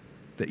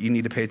that you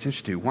need to pay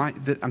attention to. Why?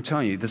 I'm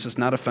telling you, this is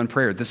not a fun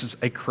prayer. This is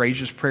a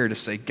courageous prayer to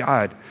say,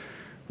 God,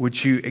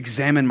 would you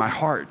examine my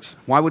heart?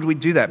 Why would we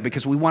do that?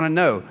 Because we want to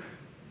know,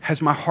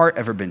 has my heart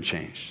ever been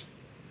changed?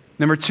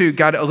 Number 2,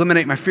 God,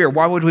 eliminate my fear.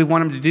 Why would we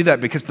want him to do that?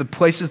 Because the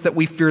places that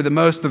we fear the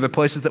most are the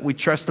places that we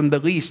trust him the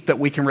least, that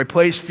we can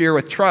replace fear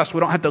with trust.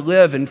 We don't have to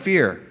live in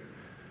fear.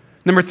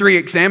 Number 3,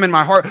 examine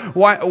my heart.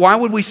 Why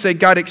would we say,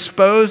 God,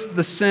 expose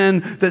the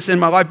sin that's in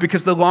my life?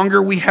 Because the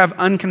longer we have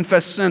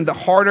unconfessed sin, the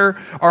harder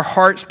our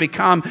hearts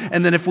become.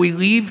 And then if we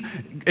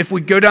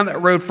go down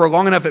that road for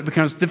long enough, it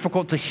becomes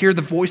difficult to hear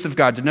the voice of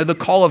God, to know the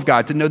call of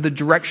God, to know the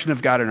direction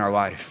of God in our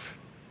life.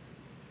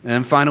 And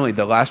then finally,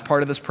 the last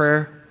part of this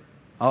prayer,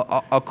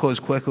 I'll close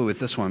quickly with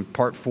this one.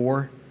 Part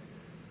 4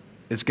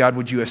 is, God,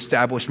 would you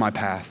establish my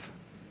path?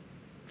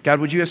 God,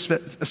 would you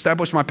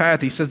establish my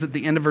path? He says at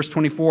the end of verse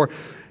 24,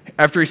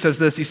 after he says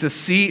this, he says,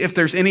 see if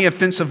there's any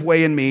offensive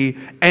way in me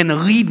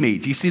and lead me.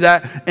 Do you see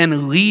that?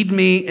 And lead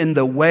me in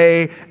the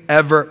way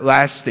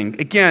everlasting.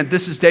 Again,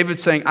 this is David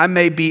saying, I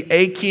may be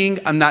a king,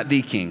 I'm not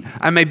the king.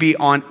 I may be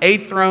on a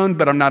throne,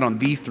 but I'm not on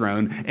the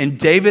throne. And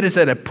David is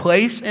at a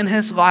place in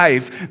his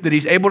life that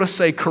he's able to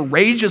say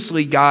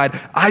courageously, God,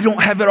 I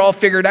don't have it all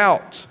figured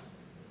out.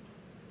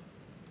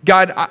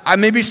 God, I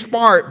may be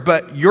smart,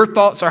 but your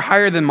thoughts are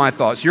higher than my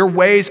thoughts. Your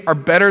ways are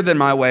better than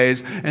my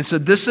ways. And so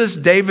this is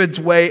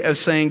David's way of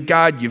saying,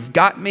 God, you've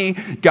got me.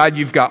 God,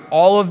 you've got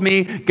all of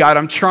me. God,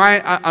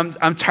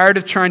 I'm tired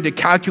of trying to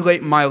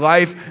calculate my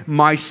life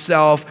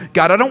myself.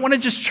 God, I don't want to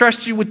just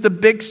trust you with the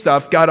big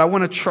stuff. God, I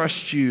want to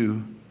trust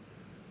you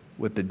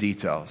with the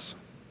details.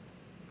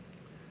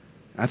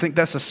 I think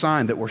that's a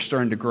sign that we're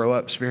starting to grow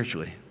up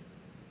spiritually.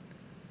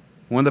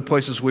 One of the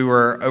places we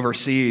were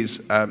overseas,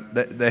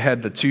 they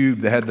had the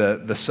tube, they had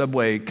the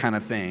subway kind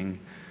of thing.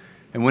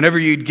 And whenever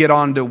you'd get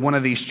onto one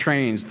of these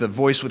trains, the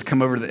voice would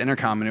come over to the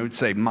intercom and it would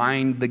say,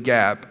 mind the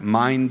gap,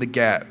 mind the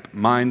gap,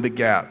 mind the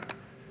gap.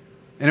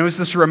 And it was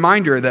this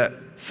reminder that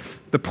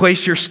the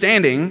place you're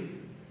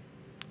standing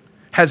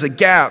has a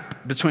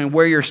gap between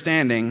where you're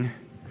standing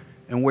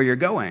and where you're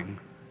going.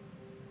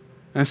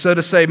 And so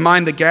to say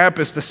mind the gap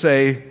is to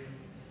say,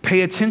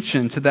 pay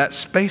attention to that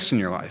space in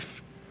your life.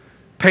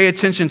 Pay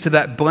attention to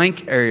that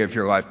blank area of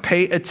your life.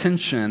 Pay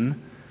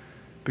attention,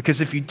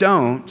 because if you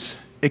don't,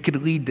 it could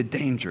lead to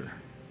danger.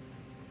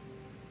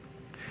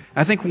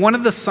 I think one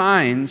of the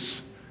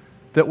signs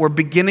that we're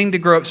beginning to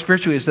grow up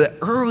spiritually is that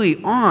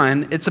early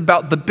on, it's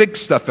about the big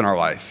stuff in our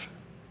life.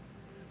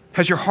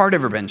 Has your heart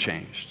ever been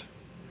changed?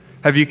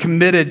 Have you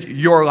committed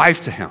your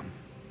life to him?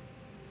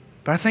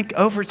 But I think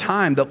over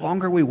time, the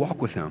longer we walk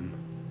with him,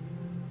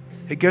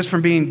 it goes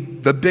from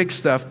being the big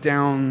stuff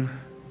down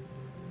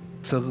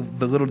to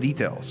the little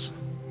details.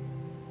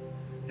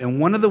 And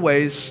one of the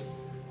ways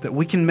that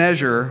we can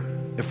measure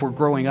if we're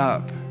growing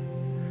up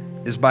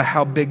is by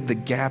how big the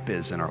gap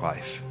is in our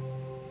life.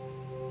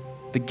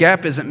 The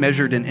gap isn't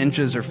measured in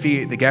inches or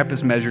feet. The gap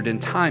is measured in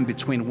time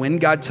between when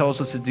God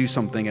tells us to do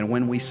something and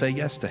when we say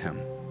yes to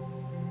him.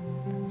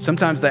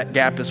 Sometimes that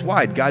gap is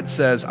wide. God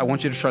says, I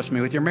want you to trust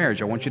me with your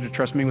marriage. I want you to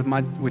trust me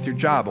with your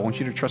job. I want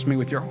you to trust me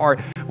with your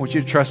heart. I want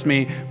you to trust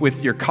me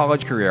with your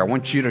college career. I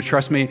want you to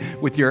trust me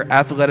with your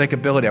athletic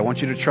ability. I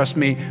want you to trust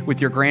me with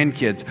your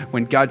grandkids.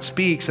 When God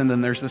speaks, and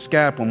then there's this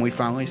gap when we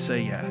finally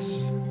say yes.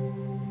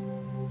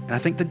 And I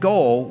think the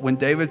goal, when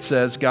David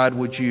says, God,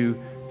 would you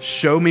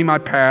show me my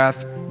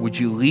path? Would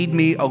you lead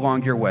me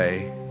along your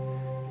way?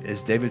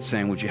 Is David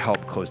saying, would you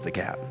help close the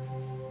gap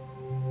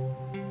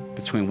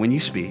between when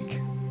you speak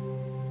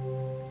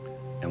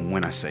and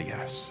when I say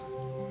yes?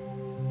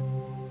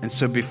 And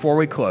so before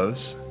we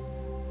close,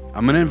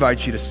 I'm going to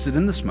invite you to sit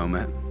in this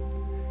moment.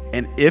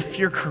 And if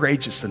you're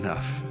courageous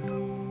enough,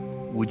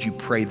 would you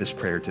pray this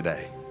prayer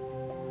today?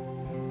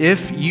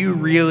 If you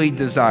really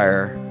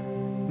desire,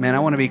 man, I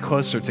want to be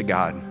closer to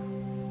God,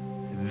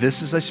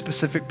 this is a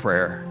specific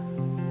prayer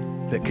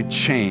that could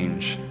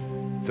change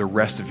the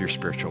rest of your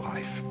spiritual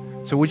life.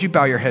 So would you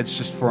bow your heads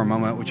just for a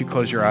moment? Would you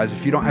close your eyes?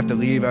 If you don't have to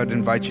leave, I would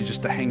invite you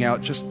just to hang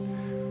out just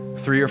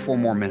 3 or 4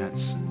 more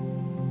minutes.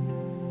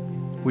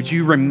 Would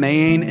you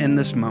remain in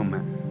this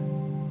moment?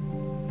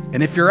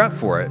 And if you're up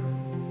for it,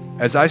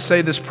 as I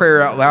say this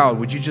prayer out loud,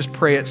 would you just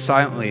pray it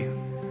silently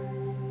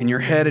in your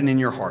head and in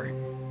your heart?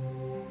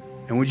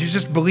 And would you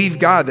just believe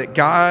God that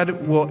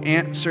God will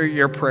answer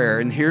your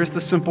prayer? And here's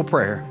the simple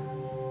prayer.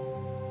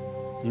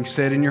 You can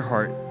say it in your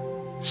heart.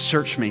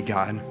 Search me,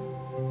 God,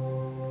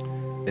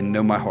 and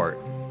know my heart.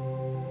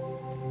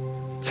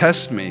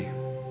 Test me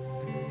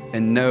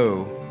and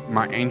know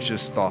my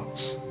anxious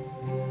thoughts.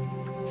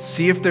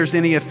 See if there's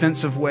any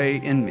offensive way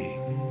in me,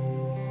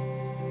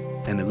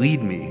 and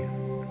lead me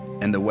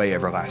in the way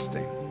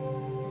everlasting.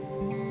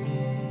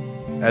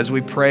 As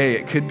we pray,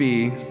 it could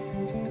be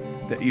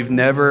that you've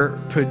never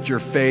put your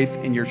faith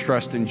and your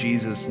trust in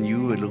Jesus, and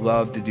you would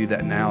love to do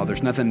that now.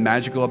 There's nothing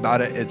magical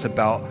about it. It's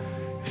about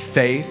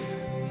faith,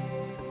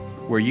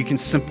 where you can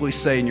simply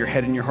say in your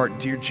head and your heart,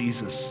 Dear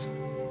Jesus,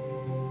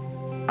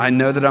 I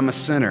know that I'm a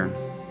sinner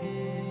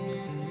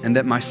and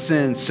that my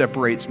sin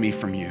separates me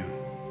from you.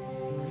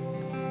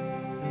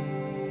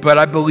 But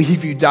I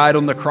believe you died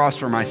on the cross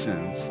for my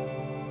sins.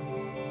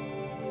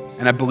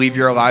 And I believe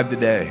you're alive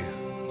today.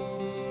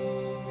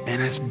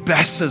 And as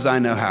best as I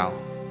know how,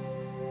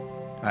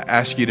 I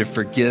ask you to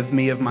forgive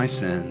me of my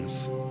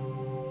sins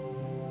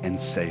and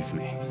save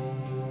me.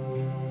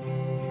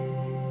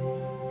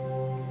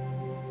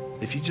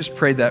 If you just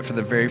prayed that for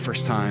the very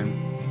first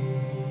time,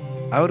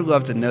 I would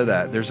love to know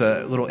that. There's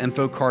a little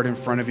info card in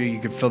front of you. You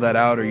can fill that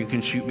out, or you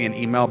can shoot me an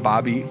email,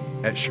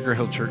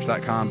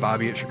 bobby@sugarhillchurch.com,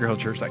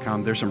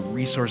 bobby@sugarhillchurch.com. There's some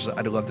resources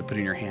I'd love to put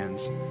in your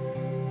hands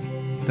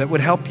that would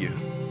help you.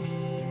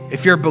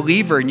 If you're a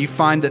believer and you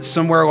find that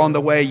somewhere along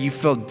the way you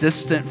feel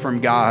distant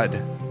from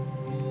God,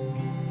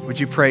 would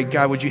you pray,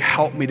 God, would you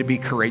help me to be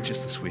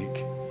courageous this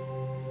week?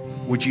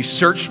 Would you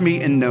search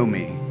me and know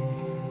me?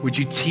 Would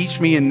you teach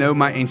me and know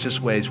my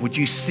anxious ways? Would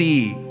you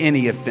see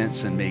any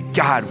offense in me?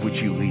 God, would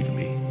you lead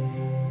me?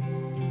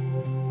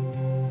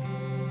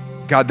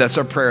 God, that's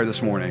our prayer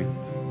this morning.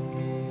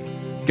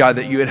 God,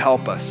 that you would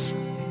help us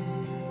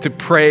to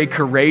pray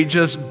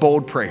courageous,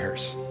 bold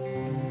prayers.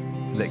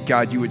 That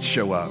God, you would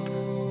show up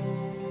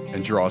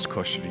and draw us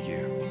closer to you.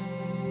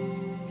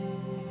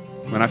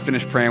 When I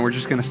finish praying, we're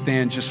just going to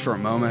stand just for a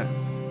moment.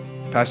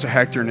 Pastor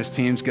Hector and his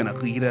team's going to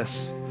lead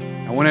us.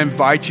 I want to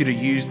invite you to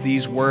use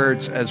these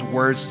words as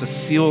words to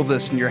seal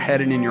this in your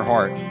head and in your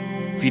heart.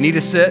 If you need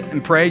to sit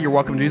and pray, you're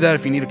welcome to do that.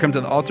 If you need to come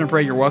to the altar and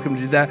pray, you're welcome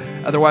to do that.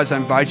 Otherwise, I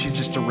invite you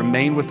just to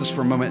remain with us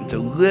for a moment and to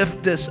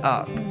lift this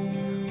up,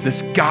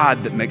 this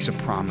God that makes a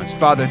promise.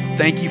 Father,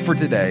 thank you for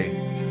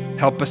today.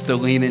 Help us to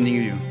lean into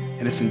you.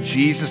 And it's in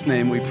Jesus'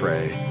 name we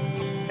pray.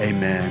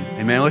 Amen.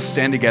 Amen. Let's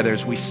stand together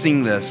as we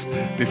sing this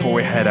before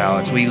we head out,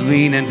 as we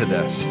lean into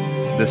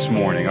this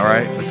morning. All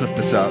right, let's lift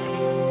this up.